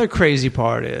 Another crazy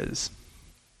part is,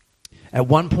 at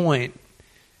one point,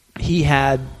 he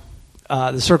had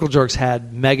the Circle Jerks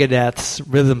had Megadeth's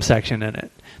rhythm section in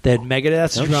it. They had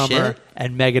Megadeth's drummer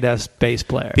and Megadeth's bass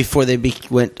player. Before they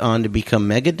went on to become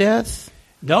Megadeth?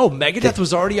 No, Megadeth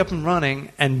was already up and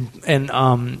running,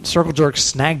 and Circle Jerks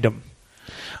snagged him.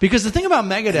 Because the thing about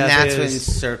Megadeth that's is when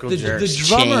Circle Jerks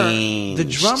the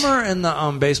drummer and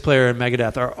the bass player in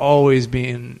Megadeth are always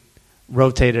being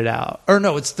rotated out. Or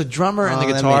no, it's the drummer and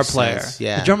the guitar player. Sense.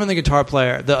 Yeah. The drummer and the guitar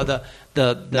player. The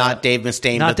not Dave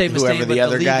Mustaine, not but Dave Mustaine, whoever but the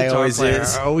other lead guy guitar always player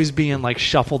is. are always being like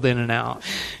shuffled in and out.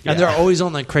 And they're always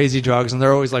on like crazy drugs, and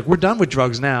they're always like, we're done with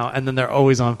drugs now, and then they're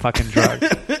always on fucking drugs.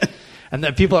 And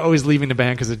then people are always leaving the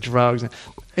band because of drugs.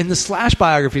 In the Slash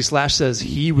biography, Slash says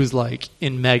he was like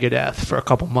in Megadeth for a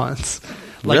couple months.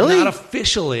 Like really? Not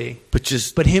officially, but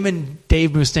him and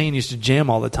Dave Mustaine used to jam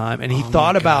all the time, and he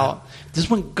thought about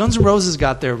this when Guns N' Roses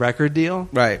got their record deal,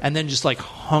 right? And then just like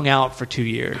hung out for 2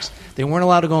 years. They weren't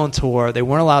allowed to go on tour. They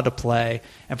weren't allowed to play,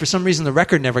 and for some reason the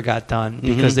record never got done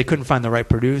because they couldn't find the right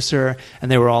producer, and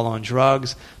they were all on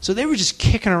drugs. So they were just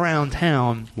kicking around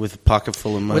town with a pocket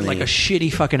full of money, with like a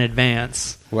shitty fucking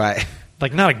advance, right?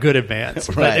 Like, not a good advance,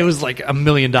 right. but it was like $1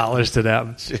 million to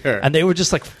them. Sure. And they were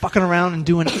just like fucking around and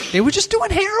they were just doing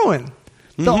heroin.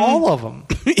 All of them.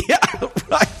 Yeah,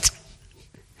 right.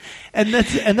 And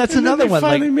that's another one.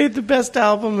 Finally like, made the best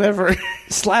album ever.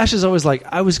 Slash is always like,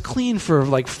 I was clean for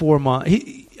like 4 months.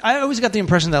 I always got the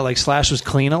impression that like Slash was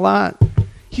clean a lot.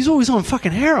 He's always on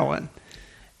fucking heroin.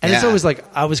 And it's always like,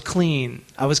 I was clean.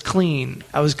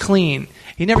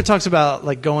 He never talks about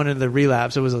like going into the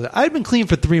relapse. It was like, I'd been clean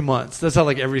for 3 months. That's how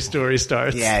like every story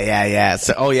starts. Yeah.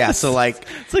 So like,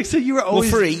 it's like, so you were always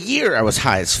for a year I was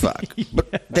high as fuck.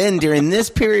 But then during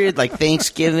this period, like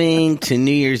Thanksgiving to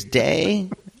New Year's Day,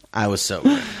 I was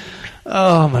sober.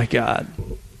 Oh my God.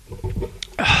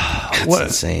 That's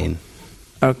insane.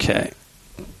 Okay.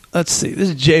 Let's see. This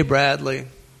is Jay Bradley.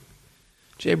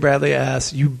 Jay Bradley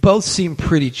asks, you both seem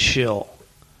pretty chill.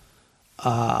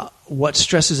 What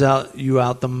stresses you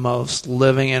out the most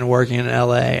living and working in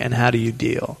LA, and how do you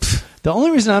deal? The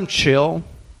only reason I'm chill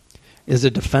is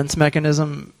a defense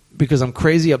mechanism because I'm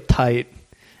crazy uptight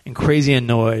and crazy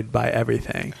annoyed by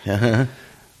everything.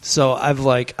 So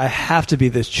I have to be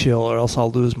this chill or else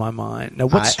I'll lose my mind. Now,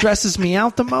 what stresses me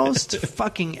out the most?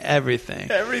 Fucking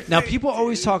everything. Now, people are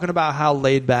always talking about how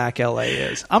laid back LA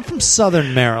is. I'm from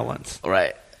Southern Maryland.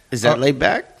 Right. Is that laid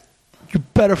back? You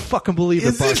better fucking believe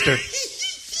it, Buster.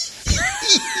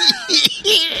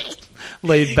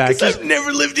 Laid back. I've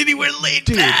never lived anywhere laid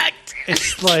back.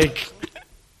 It's like,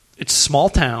 it's small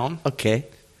town. Okay.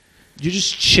 You're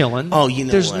just chilling. Oh, you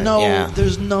know there's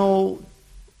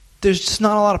just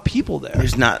not a lot of people there.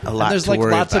 There's not a lot and there's to like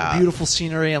worry lots about. of beautiful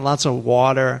scenery and lots of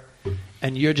water,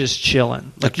 and you're just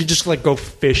chilling. Like you just like go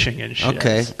fishing and shit.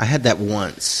 Okay, I had that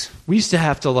once. We used to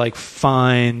have to like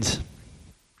find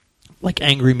like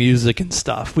angry music and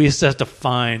stuff. We used to have to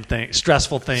find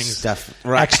stressful things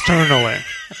externally.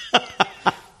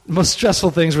 Most stressful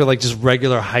things were like just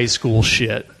regular high school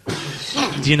shit.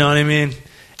 Do you know what I mean?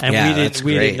 And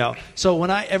we didn't know. So when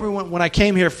I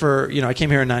came here I came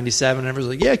here in '97, and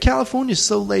everyone's like, "Yeah, California's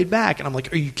so laid back," and I'm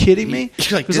like, "Are you kidding me?"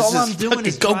 Because all I'm doing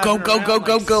is go,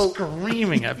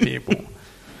 screaming at people.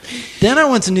 Then I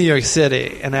went to New York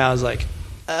City, and I was like,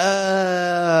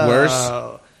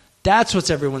 worse. That's what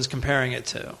everyone's comparing it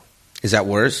to. Is that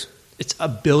worse? It's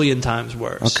 1 billion times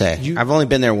worse. Okay, I've only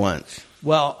been there once.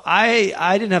 Well,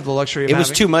 I didn't have the luxury of It was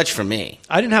too much for me.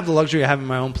 I didn't have the luxury of having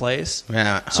my own place.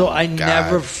 Yeah. So I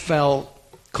never felt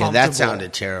comfortable. Yeah, that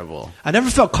sounded terrible. I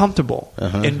never felt comfortable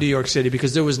in New York City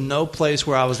because there was no place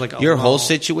where I was like, your whole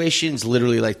situation is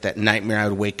literally like that nightmare. I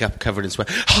would wake up covered in sweat.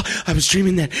 Oh, I was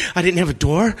dreaming that I didn't have a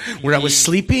door where I was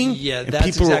sleeping. Yeah, and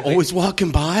people were always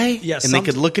walking by. Yeah, and they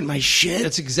could look at my shit.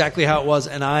 That's exactly how it was.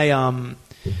 And I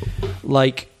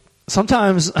like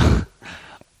sometimes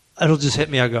it'll just hit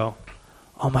me. I go,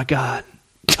 oh my God,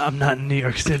 I'm not in New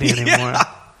York City anymore.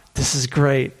 This is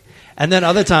great. And then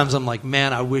other times I'm like,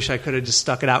 man, I wish I could have just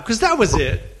stuck it out. Because that was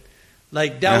it.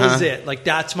 Like, that was it. Like,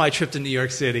 that's my trip to New York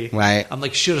City. Right. I'm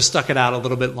like, should have stuck it out a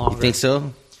little bit longer. You think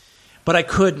so? But I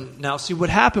couldn't. Now, see, what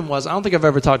happened was, I don't think I've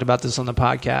ever talked about this on the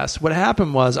podcast. What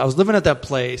happened was, I was living at that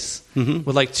place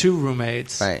with like 2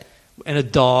 roommates Right. and a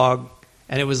dog,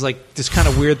 and it was like this kind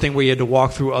of weird thing where you had to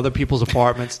walk through other people's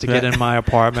apartments to get in my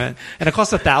apartment, and it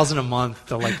cost $1,000 a month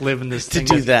to like live in this thing.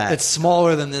 do that. It's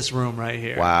smaller than this room right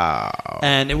here. Wow.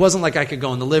 And it wasn't like I could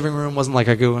go in the living room, wasn't like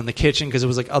I could go in the kitchen, because it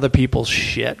was like other people's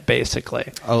shit,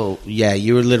 basically. Oh, yeah,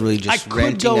 you were literally I just could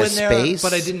renting go a in there, space.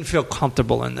 but I didn't feel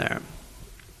comfortable in there.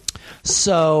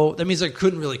 So that means I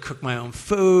couldn't really cook my own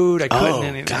food. I couldn't Oh,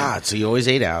 anything. God. So you always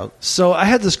ate out. So I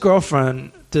had this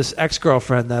girlfriend, this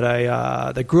ex-girlfriend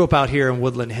that grew up out here in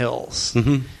Woodland Hills.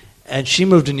 Mm-hmm. And she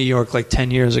moved to New York like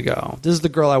 10 years ago. This is the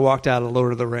girl I walked out of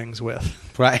Lord of the Rings with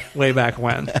Right. way back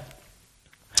when.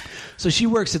 So she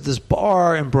works at this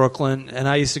bar in Brooklyn, and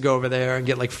I used to go over there and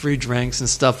get like free drinks and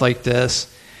stuff like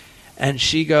this. And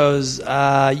she goes,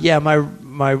 yeah,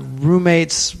 my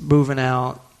roommate's moving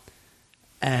out.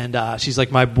 And she's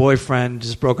like, my boyfriend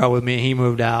just broke up with me. He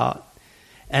moved out,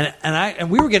 and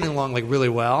we were getting along like really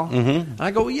well. Mm-hmm. And I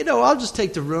go, well, I'll just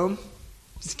take the room.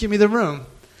 Just give me the room.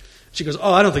 She goes,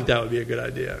 oh, I don't think that would be a good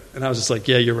idea. And I was just like,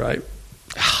 yeah, you're right.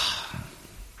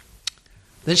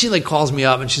 Then she like calls me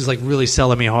up and she's like really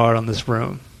selling me hard on this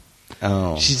room.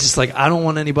 Oh. She's just like, I don't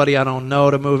want anybody I don't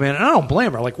know to move in, and I don't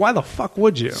blame her. Like, why the fuck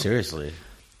would you? Seriously.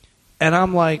 And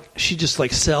I'm like, she just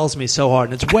like sells me so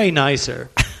hard, and it's way nicer.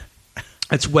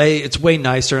 It's way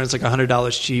nicer, and it's like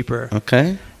 $100 cheaper.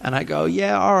 Okay. And I go,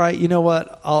 yeah, all right, you know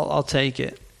what? I'll take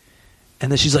it. And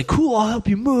then she's like, cool, I'll help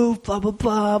you move, blah, blah,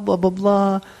 blah, blah, blah,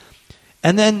 blah.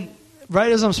 And then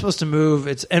right as I'm supposed to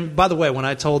move, and by the way, when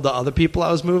I told the other people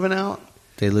I was moving out,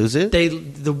 They lose it?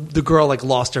 the girl like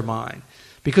lost her mind,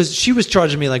 because she was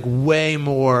charging me like way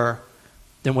more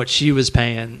than what she was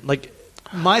paying. Like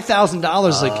my $1,000,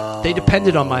 like they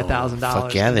depended on my $1,000.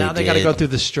 Fuck yeah, they now they got to did. go through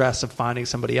the stress of finding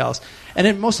somebody else, and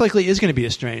it most likely is going to be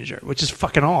a stranger, which is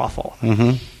fucking awful.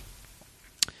 Mm-hmm.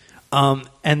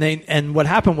 And what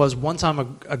happened was, one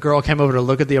time a girl came over to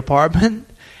look at the apartment,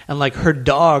 and like her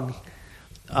dog,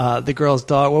 the girl's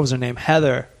dog, what was her name,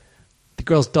 Heather. The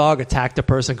girl's dog attacked the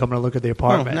person coming to look at the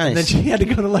apartment. Oh, nice. And then she had to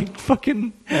go to like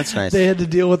fucking. That's nice. They had to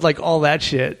deal with like all that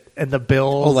shit and the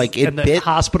bills. Oh, like it and the bit?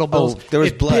 hospital bills. Oh, there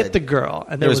was it blood. bit the girl,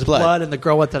 and there was blood, and the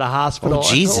girl went to the hospital. Oh, and the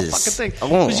whole Jesus. fucking thing.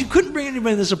 Oh. Because you couldn't bring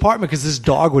anybody in this apartment because this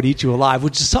dog would eat you alive,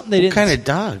 which is something they didn't. What kind of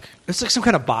dog? It's like some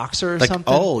kind of boxer or Like,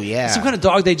 something. oh, yeah. Some kind of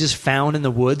dog they just found in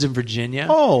the woods in Virginia.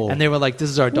 Oh. And they were like,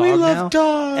 this is our dog We now. love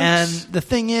dogs. And the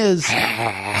thing is,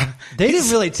 they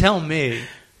didn't really tell me.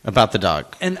 About the dog.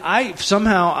 And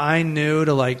I knew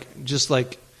to like just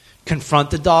like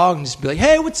confront the dog and just be like,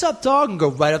 hey, what's up, dog? And go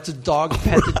right up to the dog,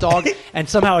 pet the dog. And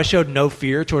somehow I showed no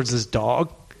fear towards this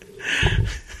dog.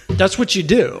 That's what you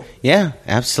do. Yeah,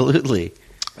 absolutely.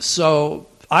 So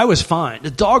I was fine.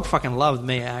 The dog fucking loved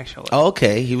me, actually. Oh,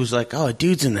 okay. He was like, oh, a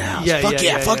dude's in the house.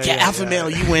 Fuck yeah, alpha male,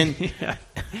 you win. Yeah.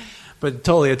 But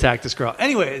totally attacked this girl.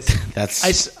 Anyways, That's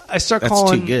I start that's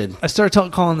calling. too good. I start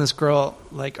calling this girl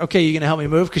like, okay, you gonna help me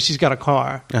move because she's got a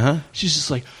car. Uh-huh. She's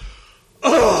just like,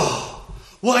 oh,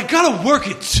 well, I gotta work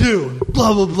it too.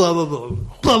 Blah blah blah blah blah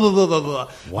blah blah blah blah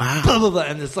blah. Wow. Blah blah blah.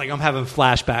 And it's like I'm having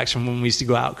flashbacks from when we used to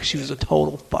go out because she was a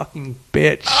total fucking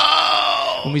bitch.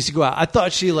 Oh. When we used to go out, I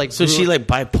thought she like. So she like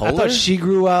bipolar? I thought she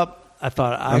grew up. I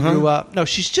thought I grew up. No,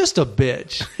 she's just a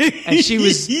bitch. And she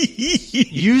was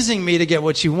using me to get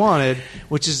what she wanted,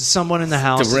 which is someone in the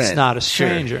house that's not a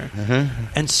stranger. Sure.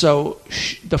 And so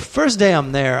the first day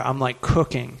I'm there, I'm like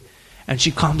cooking. And she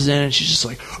comes in and she's just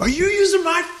like, are you using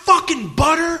my fucking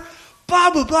butter? Blah,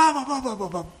 blah, blah, blah, blah, blah, blah,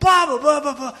 blah, blah, blah,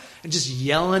 blah, blah. And just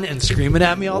yelling and screaming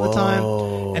at me all the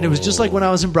time. And it was just like when I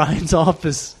was in Brian's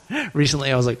office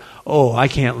recently. I was like, oh, I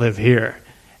can't live here.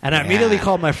 And I immediately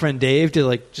called my friend Dave to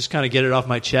like just kind of get it off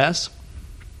my chest.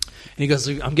 And he goes,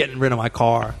 I'm getting rid of my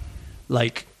car.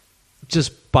 Like,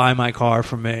 just buy my car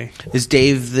from me. Is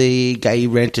Dave the guy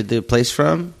you rented the place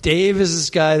from? Dave is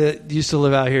this guy that used to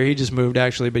live out here. He just moved,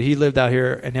 actually, but he lived out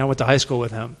here, and now I went to high school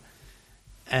with him.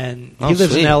 And he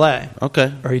lives in L.A.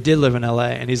 Okay. Or he did live in L.A.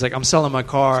 And he's like, I'm selling my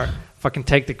car. Fucking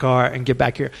take the car and get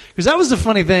back here. Because that was the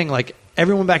funny thing. Like,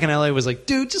 everyone back in L.A. was like,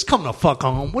 dude, just come the fuck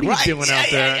home. What are you doing out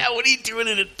there? Yeah. What are you doing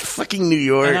in fucking New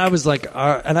York? And I was like,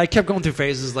 and I kept going through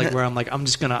phases like where I'm like, I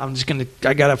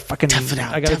gotta fucking, Tough it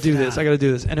out, I gotta do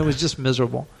this. And it was just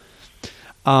miserable.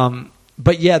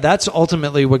 But yeah, that's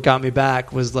ultimately what got me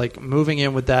back was like moving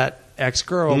in with that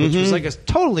ex-girl, which was like a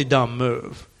totally dumb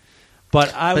move.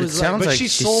 But she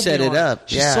sold set me it up.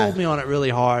 She sold me on it really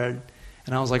hard.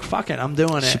 And I was like, fuck it, I'm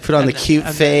doing it. She put on the cute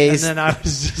face. And then I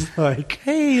was just like,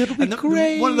 hey, it'll be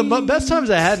great. One of the best times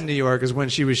I had in New York is when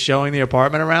she was showing the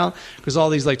apartment around because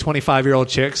all these like 25-year-old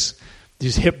chicks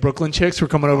these hip Brooklyn chicks were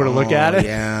coming over to look at it.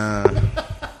 Yeah.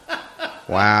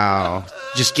 Wow.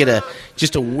 Just get a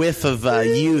whiff of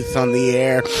youth on the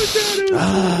air.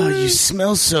 Oh, you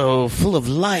smell so full of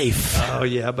life. Oh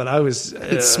yeah, but I was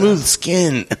Smooth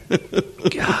skin.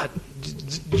 God,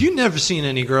 you never seen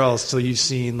any girls till you've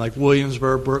seen like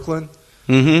Williamsburg, Brooklyn.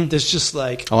 Mm-hmm. There's just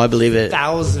like Oh, I believe it.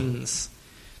 thousands.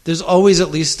 There's always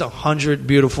at least 100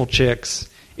 beautiful chicks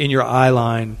in your eye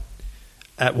line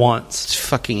at once. It's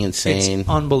fucking insane. It's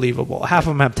unbelievable. Half of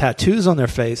them have tattoos on their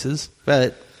faces,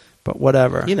 But, but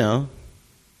whatever. you know,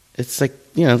 it's like,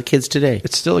 you know, the kids today.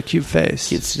 It's still a cute face.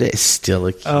 Kids today is still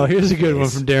a cute Oh, here's a good one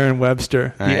face. from Darren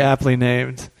Webster, All right. aptly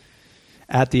named.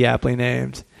 At the aptly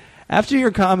named. After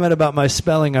your comment about my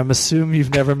spelling, I'm assuming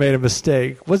you've never made a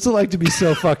mistake. What's it like to be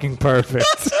so fucking perfect?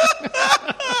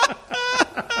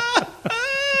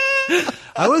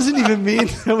 I wasn't even mean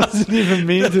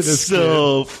to this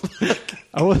kid.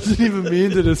 I wasn't even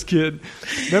mean to this kid.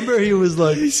 Remember, he was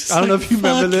like, I don't know if you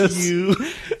remember this.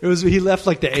 It was he left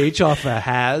like the H off of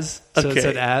has, so Okay. it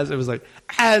said as. It was like,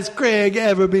 has Craig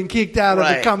ever been kicked out of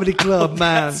the Right. comedy club,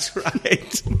 man? That's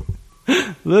right.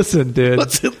 Listen, dude.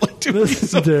 What's it like to be Listen,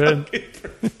 so dude.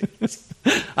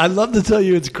 fucking I'd love to tell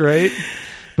you it's great,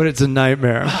 but it's a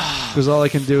nightmare because all I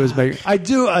can do is make. I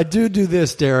do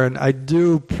this, Darren. I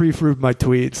do proofread my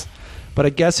tweets, but I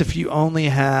guess if you only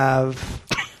have,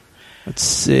 let's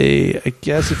see, I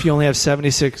guess if you only have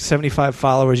 75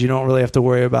 followers, you don't really have to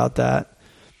worry about that.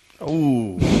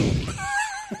 Ooh.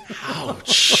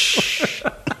 Ouch.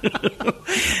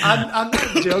 I'm not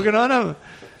joking on him.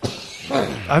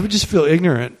 I would just feel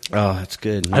ignorant. Oh, that's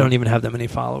good. I don't even have that many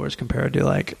followers compared to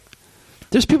like.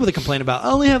 There's people that complain about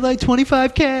I only have like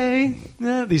 25K.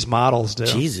 Yeah, these models do.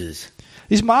 Jesus.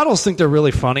 These models think they're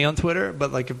really funny on Twitter,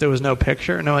 but like if there was no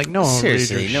picture, and they're like, no one will read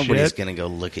Seriously, your nobody's shit. going to go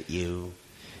look at you.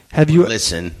 Have you,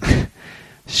 Listen.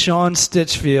 Sean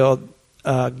Stitchfield,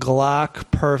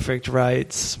 Glock Perfect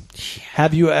writes,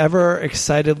 have you ever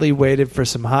excitedly waited for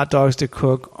some hot dogs to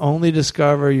cook, only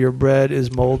discover your bread is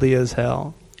moldy as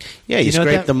hell? Yeah, you, You know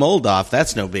scrape that- the mold off.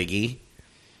 That's no biggie.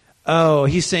 Oh,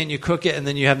 he's saying you cook it and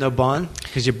then you have no bun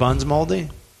because your bun's moldy?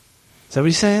 Is that what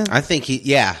he's saying? I think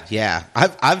yeah.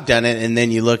 I've done it, and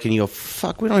then you look and you go,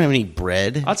 fuck, we don't have any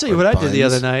bread. I'll tell you or what I did the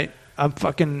buns. other night.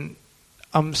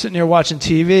 I'm sitting here watching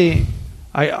TV.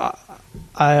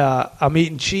 I'm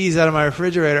eating cheese out of my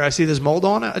refrigerator. I see there's mold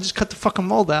on it. I just cut the fucking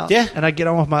mold out. Yeah. And I get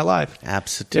on with my life.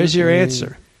 Absolutely. There's your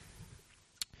answer.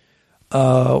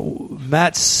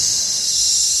 Matt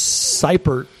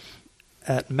Seipert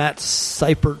at Matt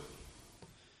Seipert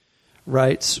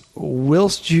writes,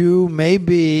 whilst you may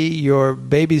be your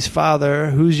baby's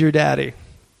father, who's your daddy?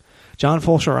 John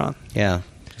Fulcheron. Yeah.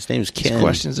 His name's These Ken.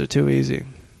 questions are too easy.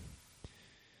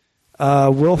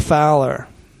 Will Fowler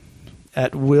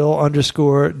at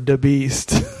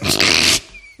Will_DeBeast.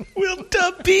 Will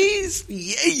the Beast.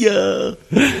 Yeah.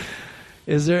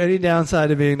 Is there any downside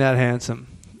to being that handsome?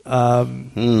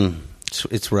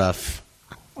 It's rough.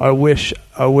 I wish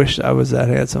I was that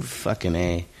handsome. Fucking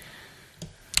A.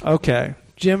 Okay.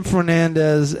 Jim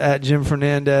Fernandez at Jim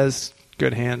Fernandez.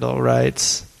 Good handle,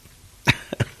 writes.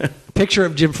 Picture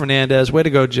of Jim Fernandez. Way to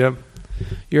go, Jim.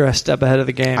 You're a step ahead of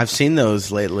the game. I've seen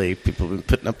those lately. People have been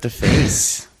putting up their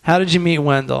face. How did you meet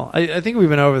Wendell? I think we've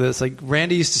been over this. Like,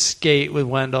 Randy used to skate with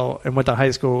Wendell and went to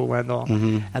high school with Wendell.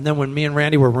 Mm-hmm. And then when me and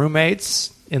Randy were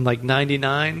roommates in like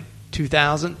 99,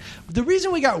 2000, the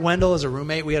reason we got Wendell as a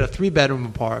roommate, we had a 3-bedroom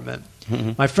apartment.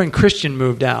 Mm-hmm. My friend Christian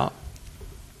moved out.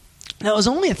 Now, it was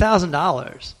only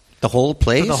 $1,000 The whole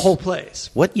place? for the whole place.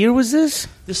 What year was this?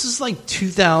 This is like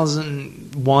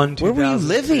 2001, 2002. Where were you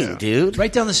living, dude?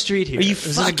 Right down the street here. Are you It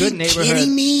was in a good fucking neighborhood.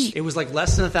 kidding me? It was like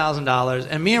less than $1,000.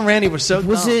 And me and Randy were so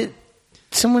Was dumb. it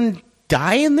someone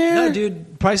die in there? No,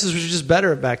 dude. Prices were just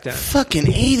better back then. Fucking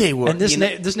A they were. And this You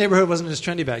know, this neighborhood wasn't as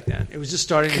trendy back then. It was just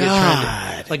starting to get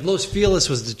God. trendy. Like Los Feliz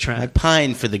was the I trend.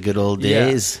 pine for the good old Yeah.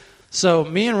 days. So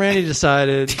me and Randy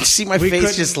decided. Did you see my we face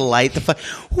couldn't- just light the fuck?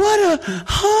 What a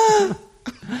huh?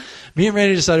 Me and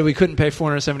Randy decided we couldn't pay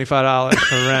 $475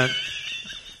 for rent.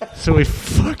 So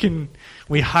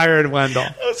we hired Wendell.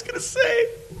 I was gonna say.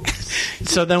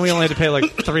 So then we only had to pay like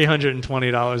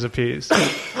 $320 a piece.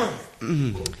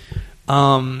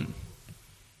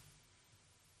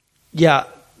 Yeah.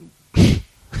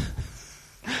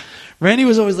 Randy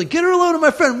was always like, get her a load of my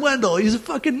friend Wendell. He's a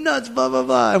fucking nuts, blah, blah,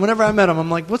 blah. And whenever I met him,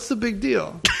 I'm like, what's the big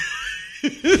deal?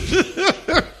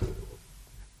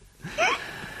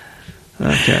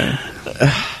 Okay.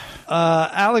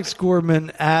 Alex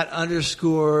Gordman at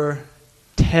 _TESD,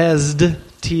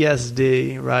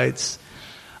 TSD, writes,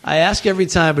 I ask every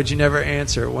time, but you never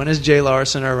answer. When is Jay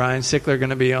Larson or Ryan Sickler going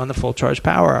to be on the Full Charge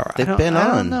Power Hour? They've been on.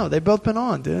 I don't know. They've both been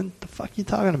on, dude. The fuck you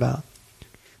talking about?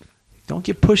 Don't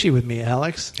get pushy with me,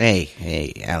 Alex.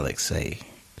 Hey, Alex, hey.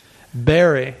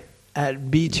 Barry at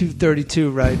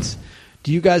B232 writes,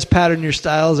 do you guys pattern your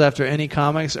styles after any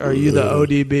comics, or are you the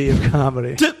ODB of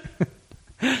comedy?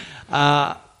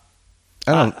 I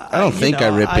don't think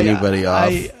I rip anybody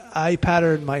off. I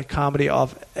pattern my comedy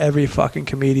off every fucking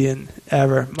comedian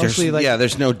ever. Mostly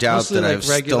there's no doubt that I've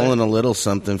stolen a little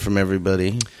something from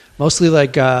everybody. Mostly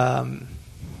like 80s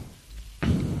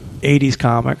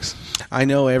comics. I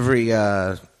know every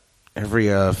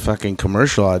fucking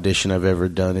commercial audition I've ever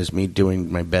done is me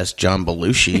doing my best John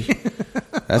Belushi.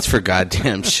 That's for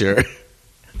goddamn sure.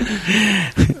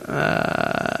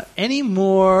 Any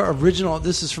more original?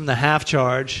 This is from the Half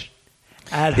Charge.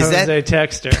 At Jose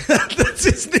Texter. That's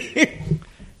his name.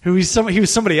 He was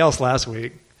somebody else last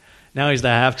week. Now he's the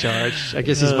Half Charge. I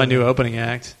guess he's my new opening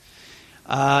act.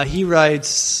 He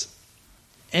writes,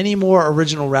 any more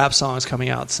original rap songs coming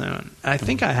out soon? I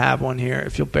think I have one here,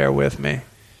 if you'll bear with me.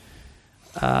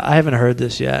 I haven't heard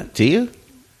this yet. Do you?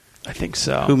 I think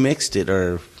so. Who mixed it?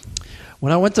 Or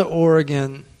when I went to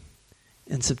Oregon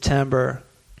in September,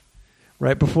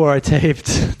 right before I taped,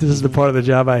 this is the part of the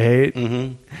job I hate.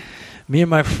 Mm-hmm. Me and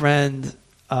my friend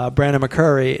Brandon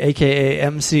McCurry, a.k.a.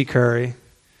 MC Curry,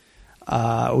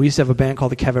 we used to have a band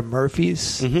called the Kevin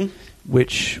Murphys,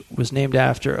 which was named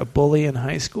after a bully in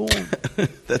high school.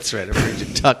 That's right. I've heard you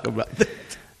talk about that.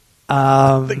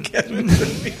 The Kevin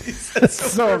Murphys.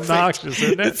 That's so obnoxious,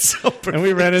 isn't it? It's so perfect. And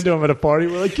we ran into him at a party.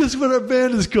 We're like, guess what our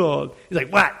band is called? He's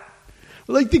like, what?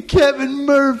 We're like the Kevin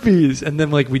Murphys. And then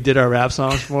like we did our rap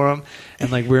songs for him.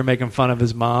 And like we were making fun of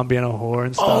his mom being a whore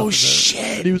and stuff. Oh,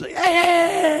 shit. And he was like,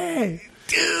 hey,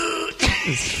 dude.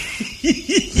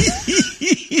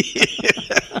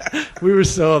 We were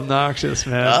so obnoxious,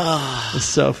 man. It was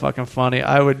so fucking funny.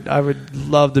 I would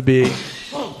love to be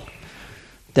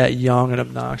that young and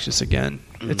obnoxious again.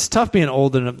 It's tough being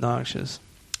old and obnoxious.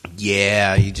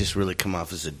 Yeah, you just really come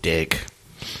off as a dick.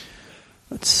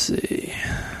 Let's see.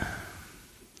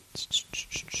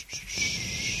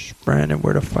 Brandon,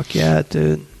 where the fuck you at,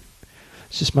 dude?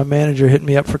 It's just my manager hitting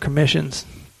me up for commissions.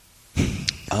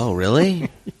 Oh, really?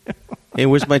 Hey,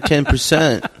 where's my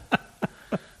 10%?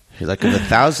 You're like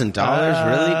 $1,000,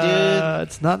 really, dude?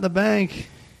 It's not in the bank.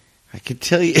 I could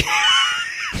tell you.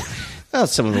 Well,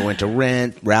 some of it went to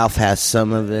rent. Ralph has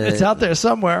some of it. It's out there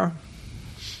somewhere.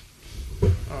 All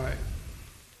right.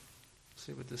 Let's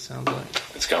see what this sounds like.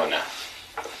 It's going now.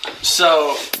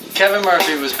 So, Kevin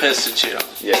Murphy was pissed at you.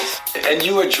 Yes. And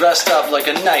you were dressed up like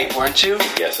a knight, weren't you?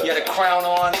 Yes. You had a crown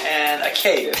on and a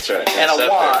cape. That's right. And a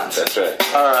wand. That's right.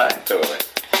 All right. Totally.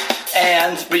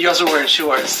 But you're also wearing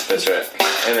shorts. That's right.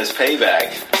 And as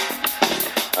payback,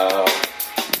 I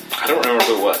don't remember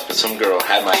who it was, but some girl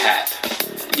had my hat.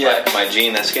 Yeah. My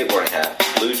jean and skateboarding hat.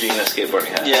 Blue jean and skateboarding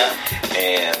hat. Yeah.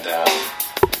 And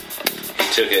he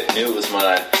took it, knew it was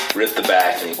mine, ripped the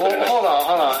back, and he put it up. Hold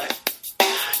on.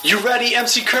 You ready,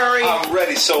 MC Curry? I'm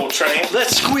ready, Soul Train.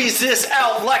 Let's squeeze this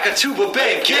out like a tube of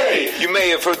bacon. You may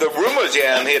have heard the rumors,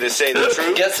 yeah, I'm here to say the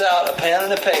truth. Gets out a pen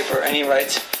and a paper, and he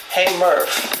writes, hey,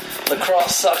 Murph,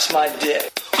 lacrosse sucks my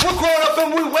dick. We're grown up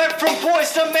and we went from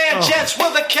boys to man gents.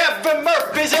 We're the Kevin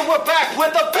Murphys and we're back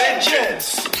with a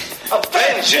vengeance. A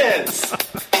vengeance.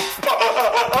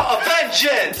 A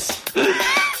vengeance.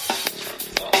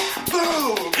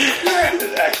 Boom.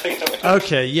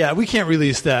 Okay, yeah, we can't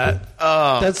release that.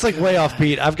 That's like way off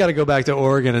beat. I've got to go back to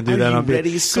Oregon and do that on beat.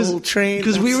 Ready, Soul Train?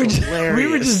 Because we were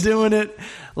just doing it.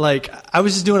 Like, I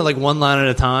was just doing it like one line at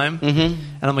a time. Mm-hmm. And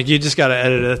I'm like, you just got to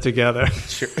edit it together.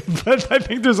 Sure. But I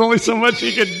think there's only so much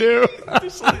you can do.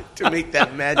 To make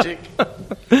that magic.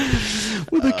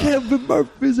 With the Kevin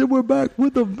Murphys, and we're back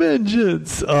with a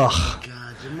vengeance. Ugh.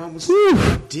 God, your mom was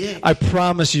a dick. I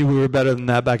promise you we were better than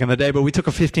that back in the day, but we took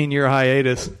a 15-year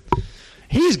hiatus.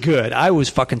 He's good. I was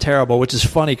fucking terrible, which is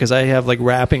funny because I have like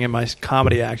rapping in my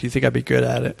comedy act. You think I'd be good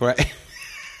at it. Right.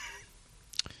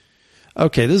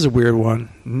 Okay, this is a weird one.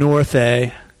 North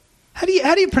A. How do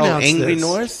you pronounce Angry this?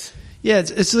 North? Yeah,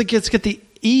 it's like it's got the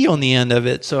E on the end of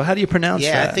it. So how do you pronounce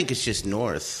that? Yeah, I think it's just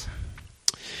North.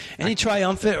 Any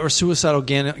triumphant or suicidal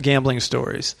gambling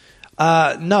stories?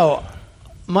 No.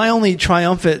 My only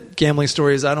triumphant gambling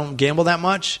story is I don't gamble that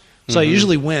much. So I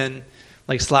usually win,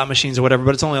 like slot machines or whatever,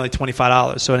 but it's only like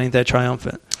 $25, so it ain't that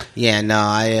triumphant. Yeah, no,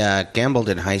 I gambled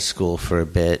in high school for a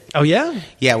bit. Oh, yeah?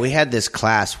 Yeah, we had this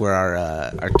class where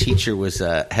our teacher was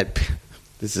had.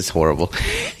 This is horrible.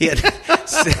 He had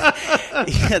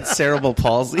cerebral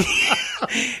palsy.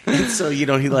 And so, he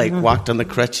like walked on the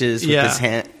crutches with his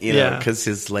hand, because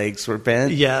his legs were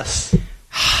bent. Yes.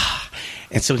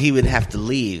 And so he would have to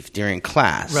leave during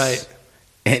class. Right.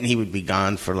 And he would be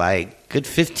gone for like good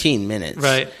 15 minutes.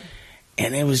 Right.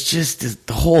 And it was just,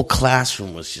 the whole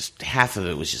classroom was just, half of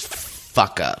it was just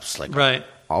fuck ups. Like, right.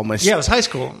 All my it was high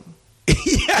school.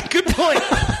 Yeah, good point.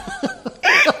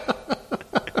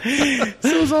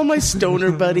 So it was all my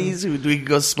stoner buddies who we'd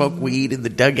go smoke weed in the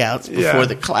dugouts before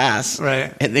the class.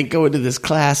 Right. And then go into this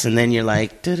class, and then you're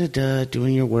like, da-da-da,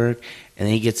 doing your work. And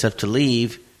then he gets up to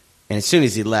leave. And as soon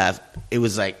as he left, it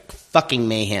was like fucking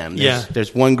mayhem.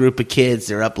 There's one group of kids,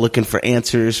 they're up looking for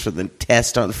answers for the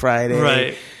test on Friday.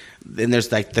 Right. Then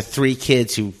there's like the 3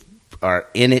 kids who are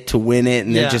in it to win it,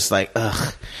 and they're just like,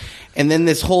 ugh. And then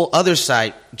this whole other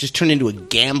side just turned into a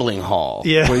gambling hall.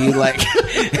 Yeah. Where you like,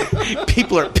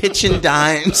 people are pitching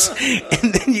dimes,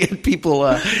 and then you had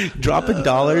people dropping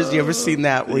dollars. You ever seen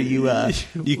that where you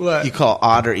call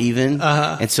odd or even?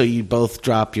 And so you both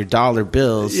drop your dollar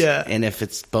bills. Yeah. And if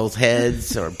it's both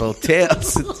heads or both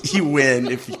tails, you win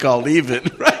if you call even,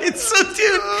 right? So,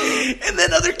 dude, and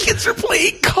then other kids are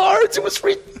playing cards. It was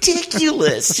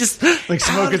ridiculous. Just like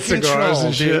smoking cigars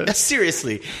and shit. Dude.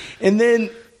 Seriously. And then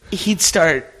he'd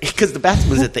start, because the bathroom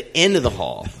was at the end of the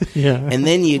hall. Yeah. And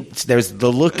then there's the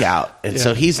lookout. And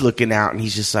so he's looking out, and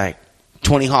he's just like,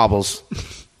 20 hobbles,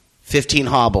 15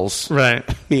 hobbles. Right.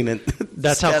 Meaning,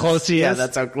 that's how close he is? Yeah,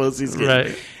 that's how close he's getting.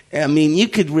 Right. I mean, you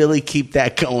could really keep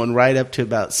that going right up to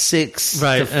about 6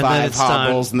 to 5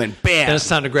 hobbles, and then bam. Then it's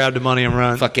time to grab the money and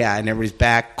run. Fuck yeah, and everybody's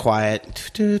back,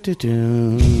 quiet.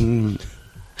 That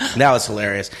was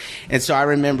hilarious. And so I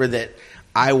remember that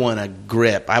I won a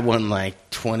grip. I won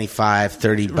like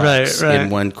 $25-$30 in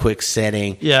one quick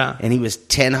setting. Yeah. And he was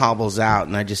 10 hobbles out,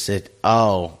 and I just said,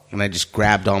 oh. And I just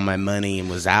grabbed all my money and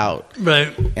was out.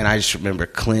 Right. And I just remember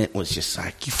Clint was just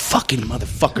like, you fucking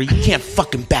motherfucker. You can't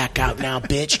fucking back out now,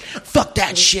 bitch. Fuck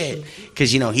that shit.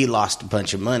 Because, he lost a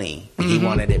bunch of money. And he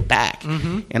wanted it back.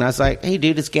 And I was like, hey,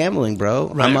 dude, it's gambling, bro.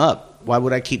 Right. I'm up. Why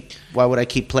would I keep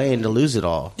playing to lose it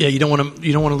all? Yeah, you don't want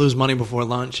to lose money before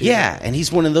lunch. Either. Yeah, and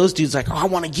he's one of those dudes like, oh, I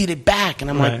want to get it back, and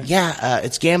I'm like, yeah,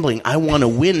 it's gambling. I want to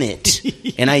win it,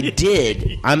 and I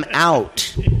did. I'm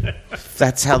out.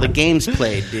 That's how the game's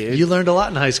played, dude. You learned a lot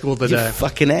in high school today. You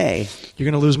fucking A. You're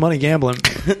gonna lose money gambling.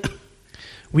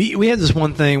 We had this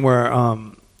one thing where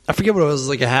I forget what it was,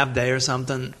 like a half day or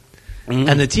something,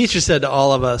 and the teacher said to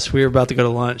all of us, we were about to go to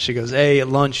lunch. She goes, hey, at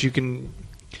lunch you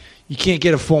can't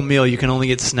get a full meal. You can only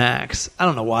get snacks. I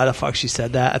don't know why the fuck she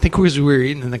said that. I think because we were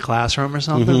eating in the classroom or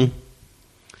something.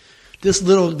 This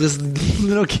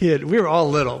little kid, we were all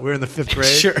little. We were in the 5th grade.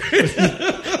 Sure.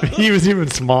 He was even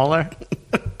smaller.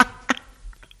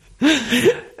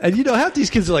 And half these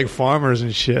kids are like farmers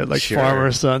and shit, like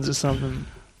farmer sons or something.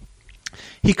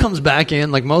 He comes back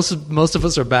in, like most of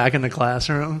us are back in the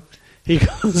classroom. He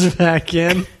comes back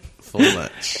in. Full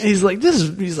lunch. He's like, this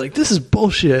is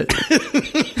bullshit.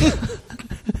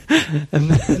 And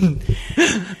then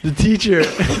the teacher,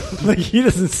 like, he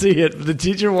doesn't see it, but the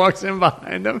teacher walks in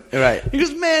behind him. Right. He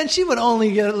goes, man, she would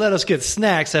only let us get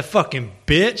snacks, that fucking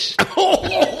bitch.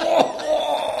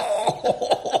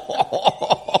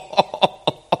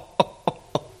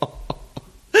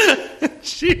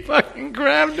 She fucking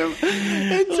grabbed him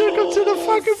and took him to the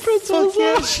fucking principal's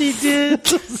office. She did.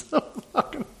 So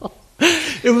fucking awful.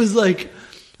 It was one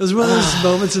of those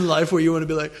moments in life where you want to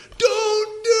be like,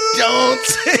 don't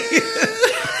say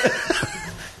it.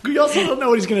 You also don't know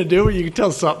what he's going to do, but you can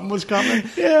tell something was coming.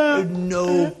 Yeah.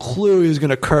 No clue he was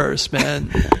going to curse,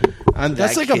 man.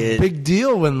 That's like a big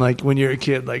deal when you're a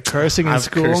kid, like cursing in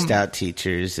school. I've cursed out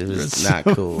teachers. It was not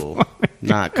cool. Funny.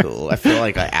 Not cool. I feel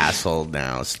like an asshole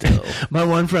now still. My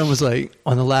one friend was like,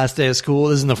 on the last day of school,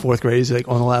 this is in the 4th grade, he's like,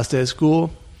 on the last day of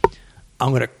school, I'm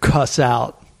going to cuss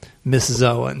out Mrs.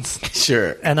 Owens.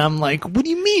 Sure. And I'm like, what do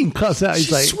you mean cuss out? He's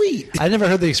She's like, sweet. I never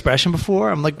heard the expression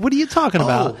before. I'm like, what are you talking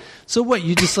about? So what,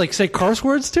 you just like say curse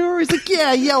words to her? He's like,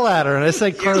 yeah, yell at her. And I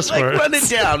say curse words. Run it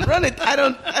down. Run it. I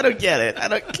don't get it. I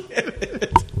don't get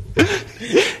it.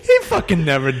 He fucking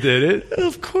never did it.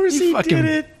 Of course he did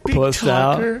it. Big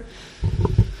talker. Out.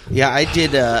 Yeah, I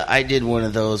did one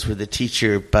of those where the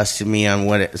teacher busted me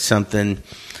on something.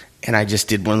 And I just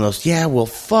did one of those, yeah, well,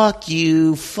 fuck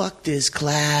you, fuck this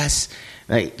class.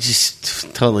 Like,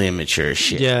 just totally immature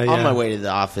shit. Yeah. On my way to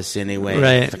the office anyway,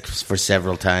 right. For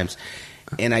several times.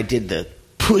 And I did the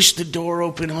push the door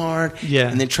open hard,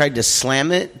 and then tried to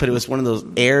slam it, but it was one of those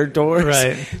air doors.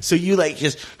 Right. So you like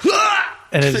just,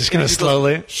 and it's just going to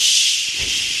slowly,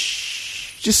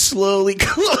 shh, just slowly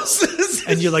closes.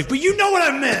 And you're like, but you know what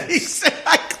I meant.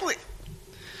 Exactly.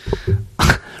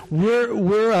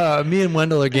 We're me and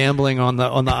Wendell are gambling on the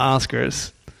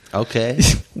Oscars Okay.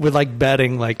 with like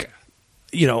betting like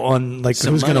on like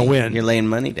Some who's going to money. win. You're laying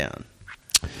money down.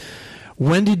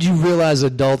 When did you realize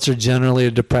adults are generally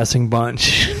a depressing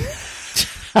bunch?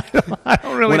 I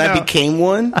don't really When know. I became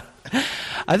one,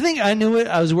 I think I knew it.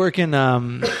 I was working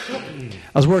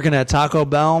at Taco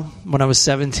Bell when I was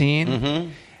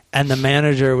 17, and the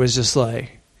manager was just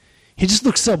like, he just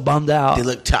looked so bummed out. they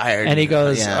look tired. And he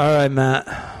goes, Yeah. "All right, Matt,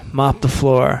 mop the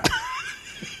floor."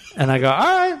 And I go, "All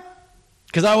right,"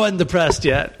 because I wasn't depressed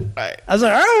yet. Right. I was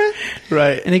like, "All right."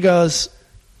 Right. And he goes,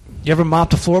 "You ever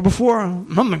mopped the floor before?" I'm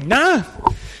like, "Nah."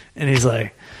 And he's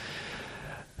like,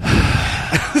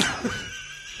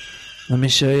 "Let me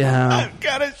show you how." I've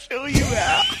got to show you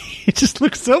how. He just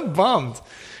looked so bummed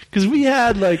because we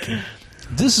had like,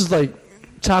 this is like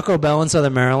Taco Bell in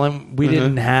Southern Maryland. We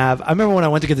didn't have. I remember when I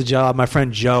went to get the job, my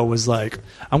friend Joe was like,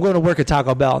 "I'm going to work at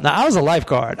Taco Bell." Now I was a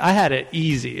lifeguard. I had it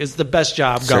easy. It's the best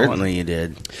job going. Certainly you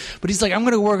did. But he's like, "I'm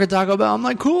going to work at Taco Bell." I'm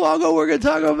like, "Cool, I'll go work at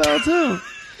Taco Bell too."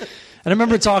 And I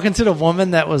remember talking to the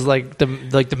woman that was like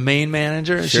the main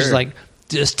manager. And she's Sure. like,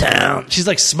 "This town." She's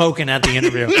like smoking at the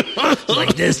interview. She's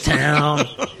like, "This town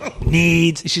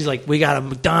needs." She's like, "We got a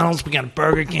McDonald's, we got a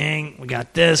Burger King, we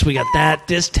got this, we got that.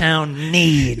 This town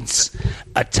needs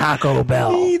a Taco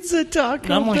Bell." Needs a Taco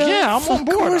And I'm like, Bell. "Yeah, I'm on Of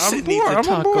board. course I'm it needs board. a I'm on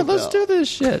Taco board. Let's Bell. do this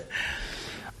shit."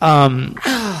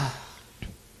 I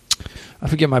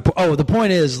forget my point. Oh, the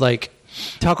point is like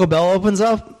Taco Bell opens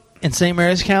up in St.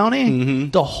 Mary's County.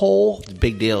 The whole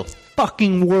Big deal.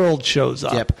 fucking world shows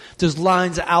up. Yep. There's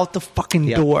lines out the fucking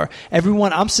Yep. door.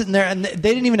 Everyone, I'm sitting there, and they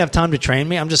didn't even have time to train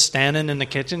me. I'm just standing in the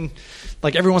kitchen.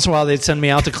 Like every once in a while, they'd send me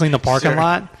out to clean the parking Sure.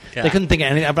 lot. Yeah. They couldn't think of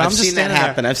anything. But I've I'm just seen that standing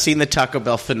happen. there. I've seen the Taco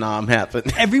Bell phenom happen.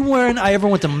 Everyone I ever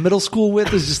went to middle school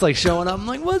with is just like showing up. I'm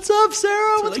like, "What's up,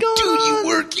 Sarah? What's Like, going dude, on?" you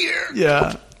work here.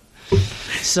 Yeah.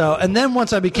 So, and then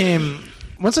once I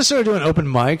started doing open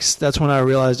mics, that's when I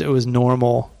realized it was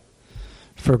normal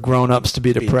for grown-ups to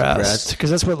be depressed. depressed.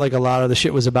 Because that's what like a lot of the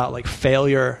shit was about, like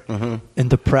failure and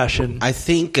depression. I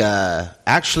think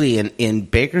actually in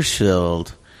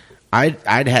Bakersfield, I'd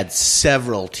had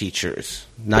several teachers,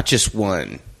 not just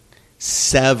one,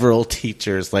 several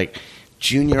teachers, like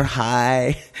junior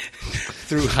high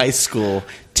through high school,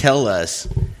 tell us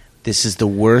this is the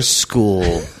worst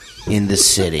school in the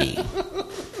city.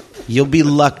 You'll be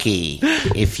lucky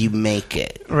if you make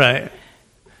it. Right.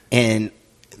 And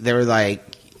they were like,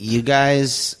 you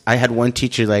guys, I had one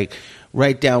teacher like,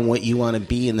 write down what you want to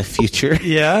be in the future.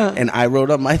 Yeah. And I wrote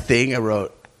on my thing, I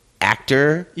wrote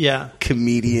actor, Yeah.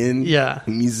 comedian, Yeah.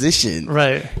 musician.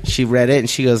 Right. She read it and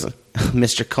she goes,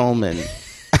 Mr. Coleman,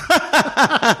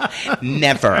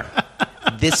 never.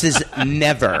 This is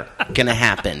never going to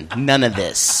happen. None of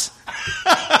this.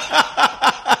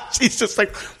 She's just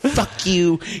like, fuck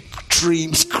you,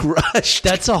 dreams crushed.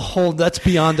 That's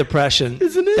beyond depression.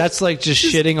 Isn't it? That's like just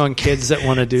shitting on kids that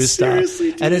want to do stuff.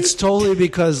 Seriously, dude. And it's totally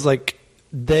because like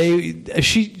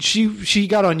she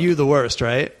got on you the worst,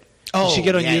 right? Did she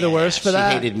get on you the worst for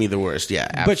that? She hated me the worst,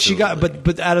 yeah. But she got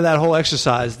but out of that whole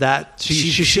exercise, that she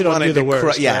shit on you the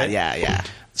worst. Yeah, right? yeah.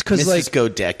 It's because Mrs. like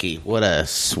Godecki, what a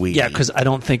sweetie. yeah, because I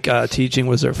don't think teaching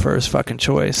was her first fucking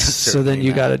choice. So then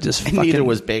you got to just And fucking, neither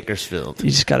was Bakersfield. you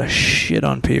just got to shit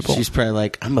on people. She's probably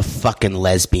like, I'm a fucking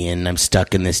lesbian. I'm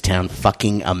stuck in this town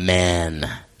fucking a man.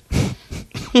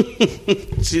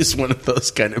 She's one of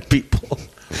those kind of people.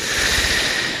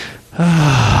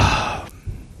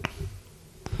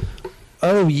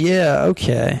 Oh yeah,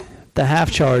 okay. The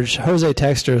half charge. Jose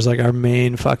Texter is like our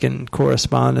main fucking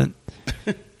correspondent.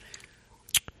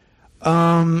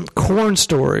 Corn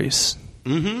stories.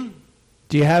 Mm-hmm.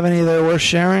 Do you have any that are worth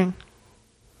sharing?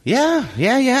 Yeah.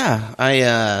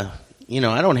 I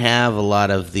don't have a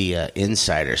lot of the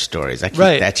insider stories. I keep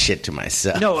Right. that shit to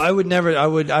myself. No, I would never. I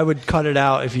would cut it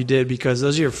out if you did because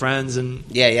those are your friends and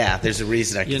Yeah. There's a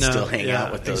reason I can you know still hang yeah,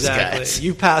 out with those exactly. guys.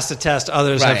 You passed the test.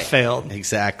 Others have failed.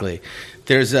 Exactly.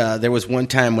 There was one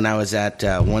time when I was at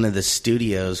one of the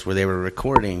studios where they were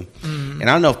recording, and I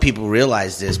don't know if people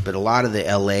realize this, but a lot of the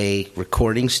LA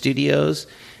recording studios,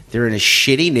 they're in a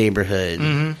shitty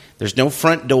neighborhood. There's no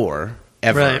front door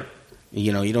ever. Right.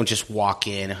 You know, you don't just walk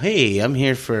in. Hey, I'm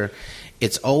here for.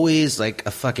 It's always like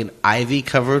a fucking ivy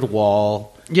covered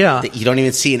wall. Yeah. That you don't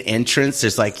even see an entrance.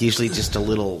 There's like usually just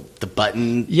the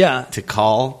button. Yeah. To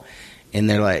call, and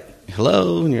they're like,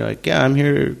 "Hello," and you're like, "Yeah, I'm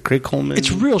here, Craig Coleman."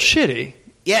 It's real shitty.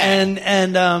 Yeah.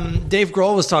 And Dave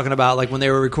Grohl was talking about like when they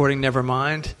were recording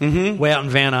Nevermind, way out in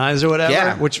Van Nuys or whatever.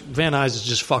 Yeah. Which Van Nuys is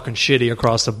just fucking shitty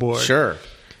across the board. Sure.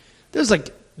 There's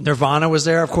like Nirvana was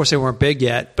there. Of course, they weren't big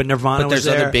yet, but Nirvana But was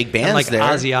there's there. other big bands and like there.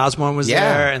 Ozzy Osbourne was Yeah.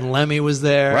 there, and Lemmy was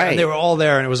there. Right. And they were all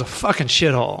there, and it was a fucking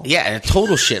shithole. Yeah, a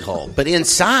total shithole. But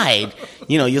inside,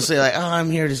 you'll say like, "Oh, I'm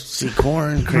here to see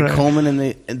Korn, Craig Right. Coleman,"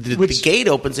 and the Which- gate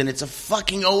opens and it's a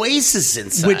fucking oasis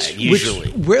inside.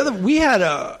 Usually, we had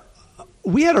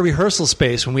a rehearsal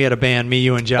space when we had a band, me,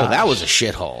 you, and Josh. oh, that was a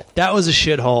shithole. That was a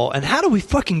shithole. And how did we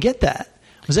fucking get that?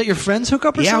 Was that your friend's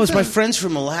hookup or Yeah, something? it was my friends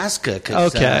from Alaska.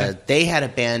 'Cause, Okay. they had a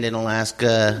band in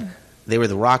Alaska. They were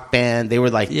the rock band. They were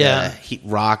like Yeah. the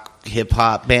rock hip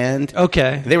hop band.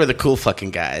 Okay. They were the cool fucking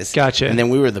guys. Gotcha. And then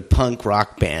we were the punk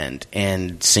rock band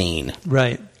and scene.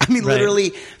 Right. I mean, Right.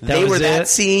 literally, That they was were that it?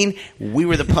 scene. We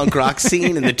were the punk rock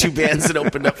scene, and the two bands that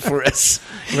opened up for us.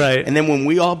 Right. And then when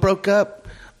we all broke up,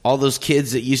 all those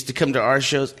kids that used to come to our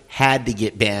shows had to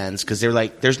get bands because they're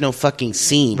like, there's no fucking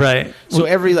scene. Right. So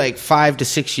every like 5 to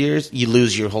 6 years, you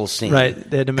lose your whole scene. Right.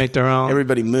 They had to make their own.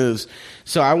 Everybody moves.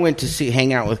 So I went to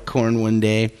hang out with Korn one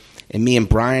day, and me and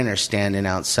Brian are standing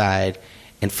outside,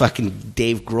 and fucking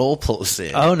Dave Grohl pulls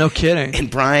in. Oh, no kidding.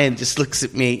 And Brian just looks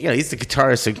at me. He's the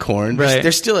guitarist in Korn. Right.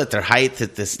 They're still at their height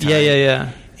at this time. Yeah.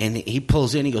 And he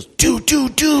pulls in. He goes, dude.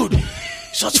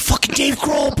 So it's fucking Dave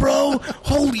Grohl, bro.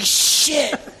 Holy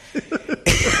shit.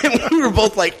 And we were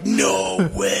both like, no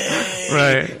way.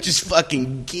 Right. Just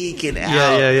fucking geeking out.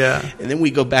 Yeah. And then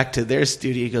we go back to their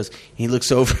studio. He goes, he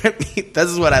looks over at me. This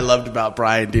is what I loved about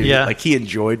Brian, dude. Yeah. Like, he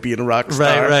enjoyed being a rock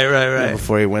star. Right.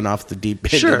 Before he went off the deep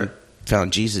end. Sure. And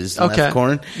found Jesus and Okay. left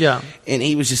Korn. Yeah. And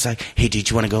he was just like, hey, dude,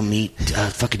 you want to go meet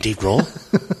fucking Dave Grohl?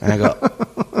 And I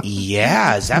go,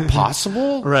 yeah, is that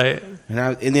possible? Right.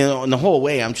 And the whole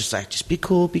way, I'm just like, just be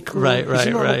cool, be cool. Right, He's a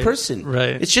normal right. person.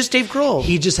 Right. It's just Dave Grohl.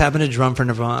 He just happened to drum for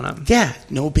Nirvana. Yeah,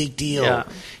 no big deal. Yeah.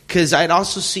 Because I'd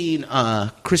also seen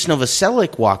Chris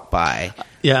Novoselic walk by,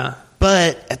 Yeah.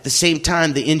 but at the same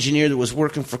time, the engineer that was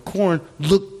working for Korn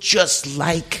looked just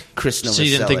like Chris Novoselic. So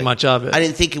you didn't think much of it?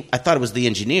 I thought it was the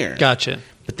engineer. Gotcha.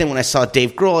 But then when I saw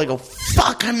Dave Grohl, I go,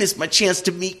 fuck, I missed my chance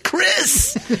to meet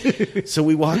Chris. So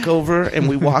we walk over and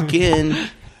we walk in,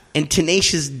 and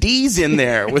Tenacious D's in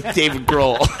there with David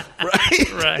Grohl,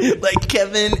 right? Right. Like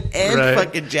Kevin and Right.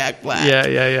 fucking Jack Black.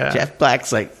 Yeah. Jack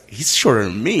Black's like, he's shorter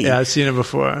than me. Yeah, I've seen it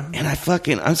before. And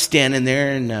I'm standing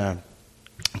there, and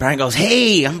Brian goes,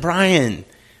 hey, I'm Brian. And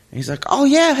he's like, oh,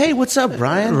 yeah, hey, what's up,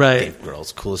 Brian? Right. Dave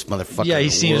Grohl's coolest motherfucker Yeah, in he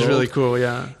the seems world. really cool,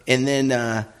 yeah. And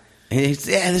then he's,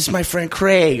 yeah, this is my friend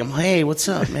Craig. I'm like, hey, what's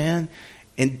up, man?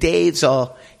 And Dave's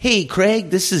all, hey, Craig,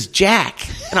 this is Jack.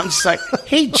 And I'm just like,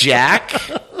 hey, Jack.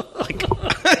 Like,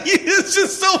 it's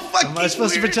just so fucking Am I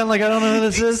supposed to weird. pretend like I don't know who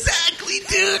this is? Exactly,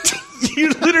 dude.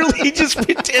 You're literally just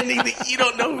pretending that you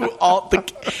don't know who all the...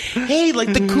 Hey,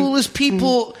 like the coolest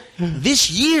people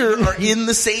this year are in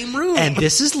the same room. And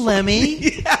this is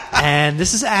Lemmy. And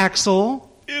this is Axel.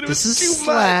 It This was is too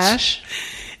Slash.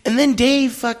 And then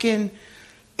Dave fucking...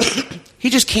 he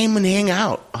just came and hang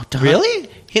out. Really?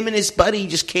 Him and his buddy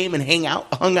just came and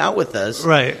hung out with us.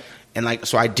 Right. And like,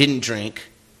 so I didn't drink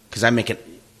because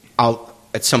I'll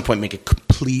at some point make a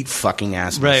complete fucking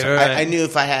ass. of Right, myself. right. I knew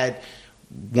if I had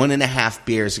 1.5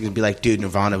 beers, it would be like, dude,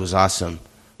 Nirvana was awesome.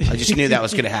 I just knew that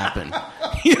was going to happen.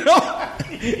 You know?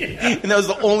 And that was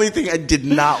the only thing I did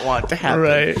not want to happen.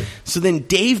 Right. So then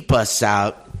Dave busts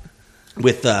out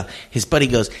with his buddy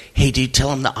goes, hey, dude,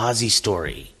 tell him the Ozzy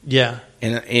story. Yeah.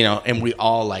 And and we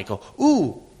all like go,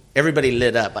 ooh, everybody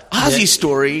lit up. Like, Ozzy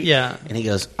story. Yeah. And he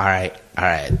goes, all right,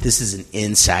 this is an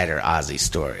insider Ozzy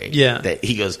story. Yeah. That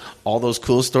he goes, all those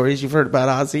cool stories you've heard about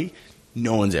Ozzy,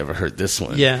 no one's ever heard this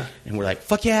one. Yeah. And we're like,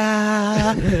 fuck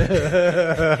yeah.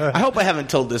 I hope I haven't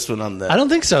told this one on the... I don't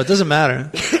think so. It doesn't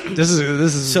matter. This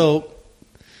is So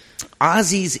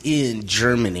Ozzy's in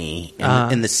Germany,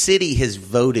 and the city has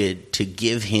voted to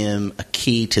give him a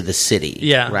key to the city.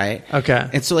 Yeah. Right? Okay.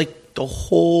 And so, like, the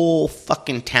whole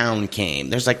fucking town came.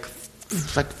 There's, like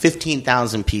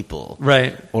 15,000 people.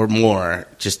 Right. Or more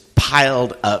just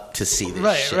piled up to see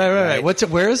this shit. Right.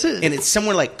 Where is it? And it's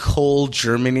somewhere like Cole,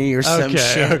 Germany or some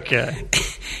shit. Okay.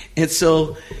 And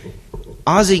so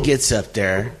Ozzy gets up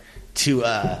there to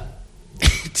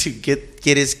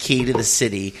get his key to the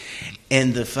city,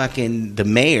 and the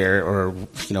mayor or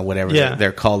whatever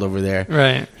they're called over there.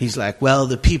 Right. He's like, well,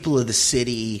 the people of the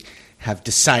city have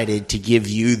decided to give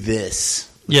you this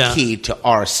key to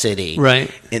our city.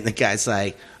 Right. And the guy's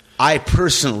like, I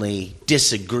personally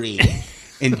disagree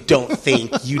and don't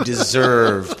think you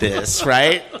deserve this,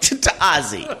 right? To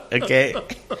Ozzy, okay?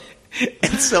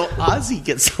 And so Ozzy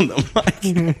gets on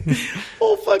the mic.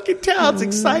 Whole fucking town's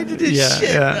excited as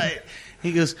shit, right?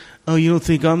 He goes, oh, you don't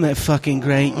think I'm that fucking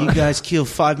great? You guys kill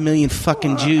 5 million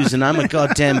fucking Jews and I'm a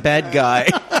goddamn bad guy.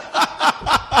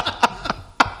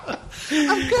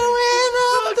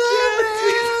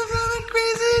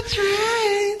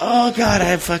 God,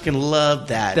 I fucking love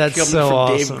that. That's Coming so from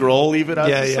awesome. Dave Grohl, even. I was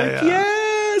Yeah, just yeah, like, yeah.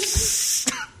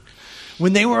 yes.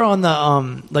 When they were on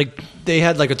the they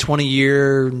had like a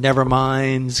 20-year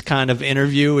Neverminds kind of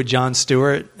interview with Jon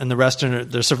Stewart and the rest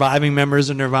of the surviving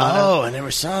members of Nirvana. Oh, I never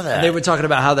saw that. And they were talking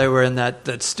about how they were in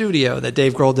that studio that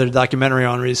Dave Grohl did a documentary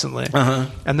on recently. Uh-huh.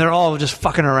 And they're all just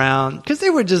fucking around because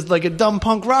they were just like a dumb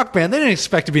punk rock band. They didn't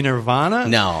expect to be Nirvana.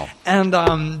 No. And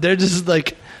they're just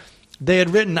like, they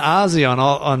had written Ozzy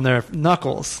on their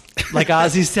knuckles, like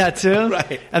Ozzy's tattoo.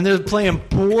 Right. And they're playing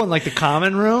pool in like the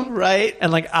common room. Right.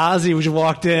 And like Ozzy was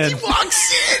walked in.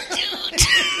 Walks in, dude.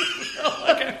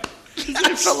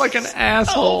 I felt like an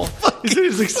asshole. He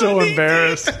was like so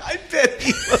embarrassed. I bet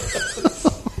he was.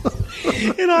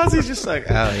 And Ozzy's just like,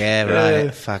 oh, yeah, right.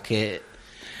 Yeah. Fuck it.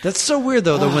 That's so weird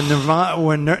though. That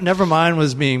when Nevermind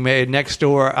was being made, next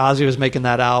door Ozzy was making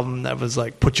that album that was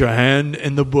like, "Put your hand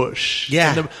in the bush."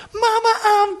 Yeah. And Mama,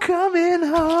 I'm coming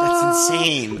home. That's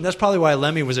insane. And that's probably why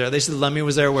Lemmy was there. They said Lemmy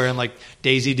was there wearing like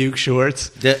Daisy Duke shorts.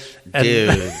 Dude.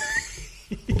 And-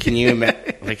 Can you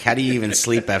imagine? Like, how do you even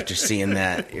sleep after seeing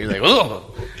that? You're like,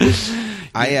 oh.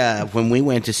 When we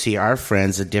went to see our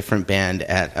friends, a different band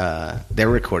at their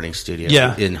recording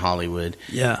studio in Hollywood.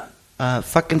 Yeah.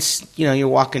 You're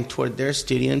walking toward their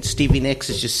studio, and Stevie Nicks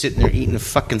is just sitting there eating a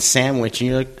fucking sandwich, and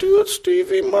you're like, dude,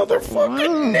 Stevie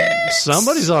motherfucking Nicks.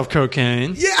 Somebody's off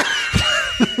cocaine. Yeah.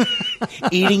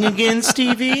 Eating again,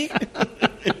 Stevie?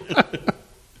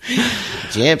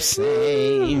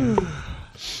 Gypsy.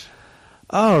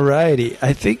 Alrighty.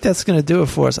 I think that's going to do it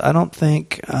for us. I don't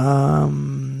think... Hey,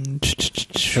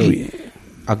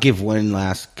 I'll give one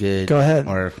last good... Go ahead.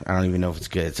 Or I don't even know if it's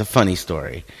good. It's a funny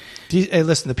story. Hey,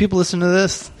 listen, the people listening to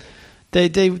this,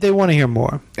 they want to hear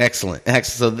more. Excellent.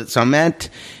 So I'm at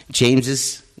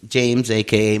James,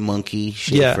 a.k.a. Monkey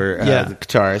Schaefer, the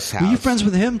guitarist house. Were you friends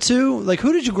with him, too? Like,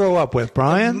 who did you grow up with,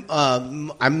 Brian?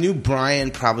 I knew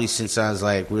Brian probably since I was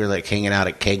like, we were like hanging out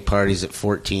at keg parties at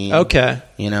 14. Okay.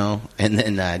 You know? And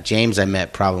then James I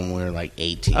met probably when we were like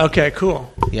 18. Okay,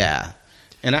 cool. Yeah.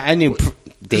 And I knew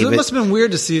David. It must have been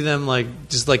weird to see them, like,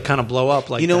 just, like, kind of blow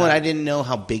up like that. You know what? I didn't know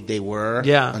how big they were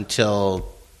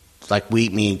until, like,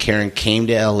 me and Karen came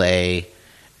to L.A.,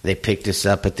 they picked us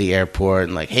up at the airport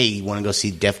and like, hey, you want to go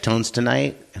see Deftones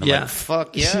tonight? And I'm like,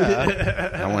 fuck yeah.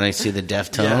 I want to see the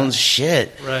Deftones. Yeah.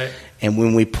 Shit. Right. And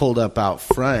when we pulled up out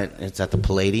front, it's at the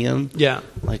Palladium. Yeah.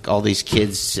 Like all these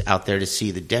kids out there to see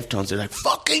the Deftones, they're like,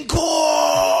 fucking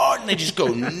Korn! And they just go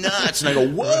nuts. And I go,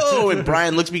 whoa. And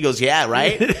Brian looks at me and goes, yeah,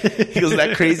 right? He goes,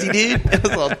 that crazy, dude? I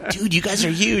was like, dude, you guys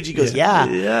are huge. He goes,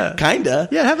 yeah. Kinda.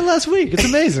 Yeah, it happened last week. It's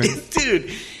amazing.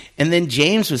 Dude. And then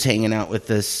James was hanging out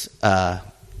with us,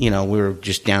 we were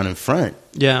just down in front,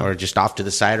 or just off to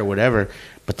the side or whatever,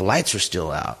 but the lights were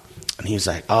still out. And he was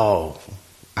like, "Oh,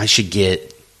 I should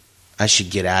get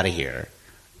out of here."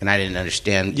 And I didn't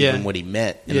understand even what he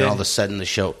meant. And then all of a sudden the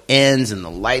show ends and the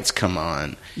lights come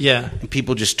on. Yeah. And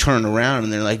people just turn around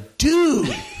and they're like, "Dude,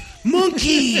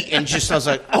 Monkey!" And I was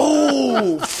like,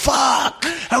 "Oh, fuck.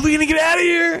 How are we going to get out of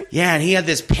here?" Yeah, and he had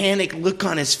this panic look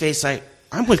on his face like,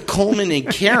 "I'm with Coleman and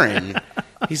Karen."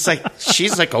 He's like,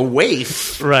 she's like a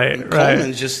waif. Right, and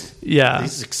Coleman's just,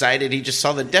 he's excited. He just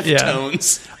saw the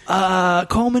Deftones. Yeah.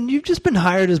 Coleman, you've just been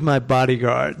hired as my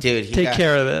bodyguard. Dude, take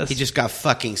care of this. He just got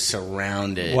fucking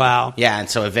surrounded. Wow. Yeah, and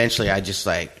so eventually I just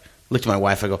like looked at my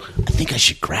wife. I go, I think I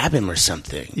should grab him or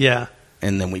something. Yeah.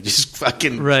 And then we just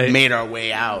fucking made our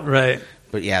way out. Right.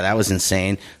 But yeah, that was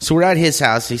insane. So we're at his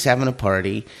house. He's having a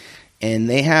party. And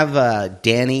they have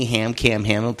Danny Hamcam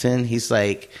Hamilton. He's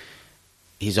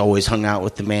always hung out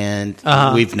with the band.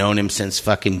 Uh-huh. We've known him since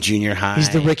fucking junior high. He's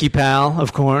the Ricky Powell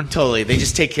of Korn. Totally. They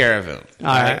just take care of him. All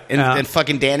right. And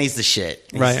fucking Danny's the shit.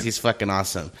 He's fucking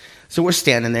awesome. So we're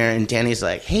standing there, and Danny's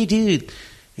like, hey, dude.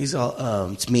 He's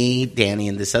all, it's me, Danny,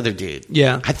 and this other dude.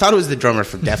 Yeah. I thought it was the drummer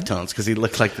from Deftones because he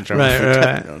looked like the drummer from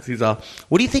Deftones. He's all,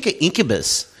 what do you think of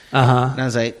Incubus? Uh-huh. And I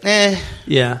was like,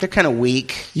 yeah, they're kind of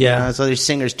weak. Yeah. So their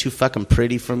singer's too fucking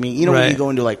pretty for me. You know when you go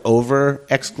into like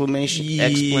explanation? Yeah.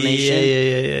 And you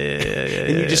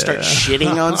just start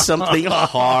shitting on something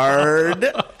hard.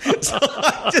 So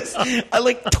I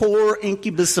like tore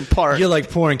Incubus apart. You're like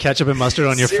pouring ketchup and mustard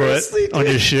on your foot, dude. On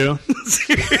your shoe.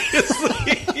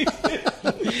 Seriously.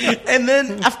 And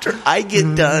then after I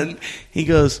get done, he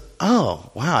goes,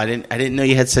 oh, wow, I didn't know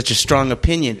you had such a strong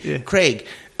opinion. Yeah. Craig,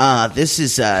 this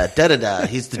is da-da-da.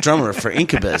 He's the drummer for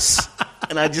Incubus.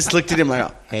 And I just looked at him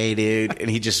like, hey, dude. And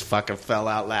he just fucking fell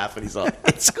out laughing. He's all,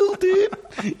 it's cool, dude.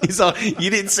 He's all, you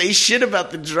didn't say shit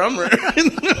about the drummer.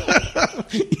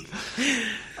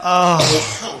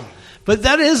 Oh. But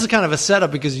that is kind of a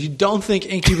setup because you don't think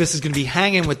Incubus is going to be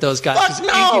hanging with those guys. Fuck 'cause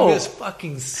no. Incubus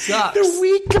fucking sucks. They're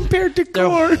weak compared to They're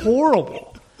Korn.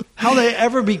 horrible. How they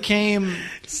ever became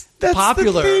That's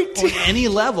popular the thing, on any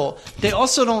level. They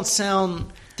also don't sound...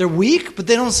 They're weak, but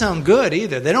they don't sound good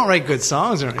either. They don't write good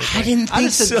songs or anything. I didn't I think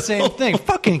just said the so. same thing.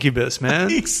 Fuck Incubus, man.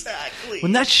 Exactly.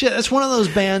 When that shit... That's one of those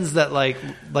bands that like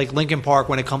Linkin Park,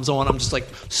 when it comes on, I'm just like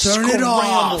Turn it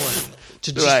off. scrambling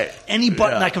to just Right. any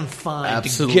button Yeah. I can find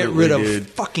Absolutely, to get rid of dude.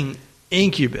 fucking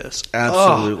Incubus.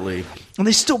 Absolutely. Ugh. And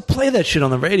they still play that shit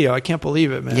on the radio. I can't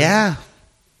believe it, man. Yeah.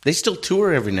 They still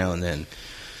tour every now and then.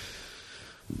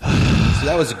 So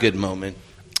that was a good moment.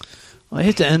 Well, I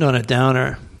hate to end on a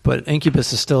downer, but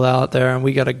Incubus is still out there, and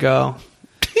we got to go.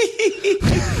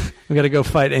 We got to go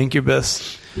fight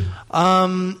Incubus.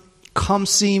 Come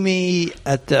see me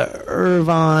at the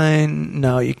Irvine.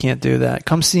 No, you can't do that.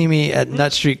 Come see me at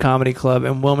Nut Street Comedy Club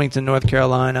in Wilmington, North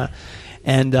Carolina.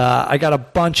 And I got a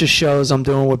bunch of shows I'm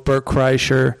doing with Bert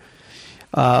Kreischer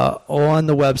on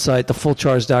the website,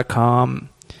 thefullcharge.com.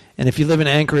 And if you live in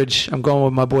Anchorage, I'm going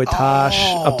with my boy Tosh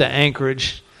up to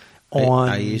Anchorage on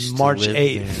I used to March live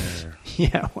 8th. there.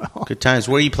 Yeah, well. Good times.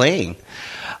 Where are you playing?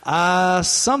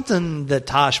 Something that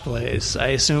Tosh plays. I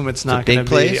assume it's not big going to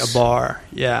be place? a bar.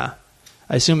 Yeah.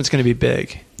 I assume it's going to be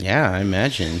big. Yeah, I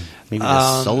imagine. Maybe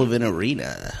the Sullivan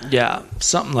Arena. Yeah,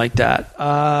 something like that.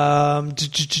 Buy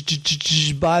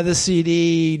the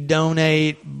CD,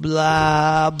 donate,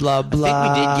 blah, blah, blah. I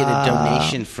think we did get a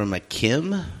donation from a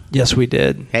Kim. Yes, we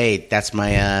did. Hey, that's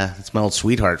my old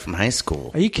sweetheart from high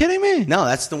school. Are you kidding me? No,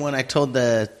 that's the one I told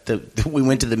we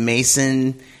went to the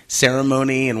Mason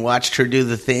ceremony and watched her do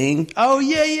the thing. Oh,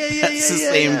 yeah. That's the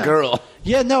same girl.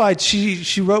 Yeah, no,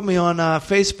 she wrote me on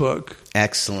Facebook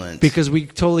Excellent. because we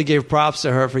totally gave props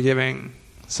to her for giving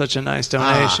such a nice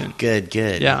donation. Good.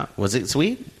 Yeah. Was it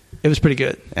sweet? It was pretty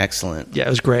good. Excellent. Yeah, it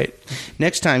was great.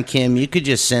 Next time, Kim, you could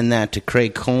just send that to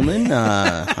Craig Coleman.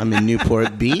 I'm in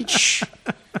Newport Beach.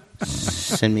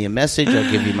 Send me a message.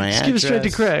 I'll give you my Just address. give it straight to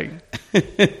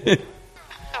Craig.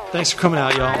 Thanks for coming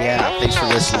out, y'all. Yeah, thanks for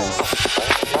listening.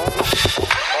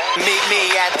 Meet me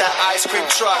at the ice cream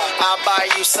truck. I'll buy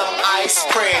you some ice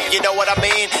cream. You know what I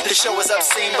mean? The show is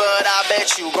obscene, but I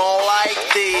bet you gon' like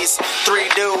these three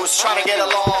dudes trying to get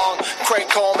along. Craig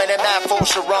Coleman and Matt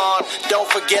Sharon. Don't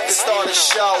forget to start the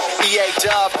show. EA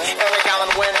Dub, Eric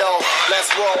Allen Window. Let's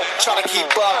roll. Trying to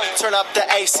keep up. Turn up the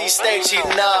AC stage,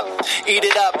 heating up. Eat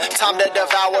it up. Time to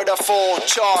devour the full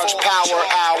charge power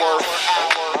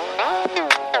hour.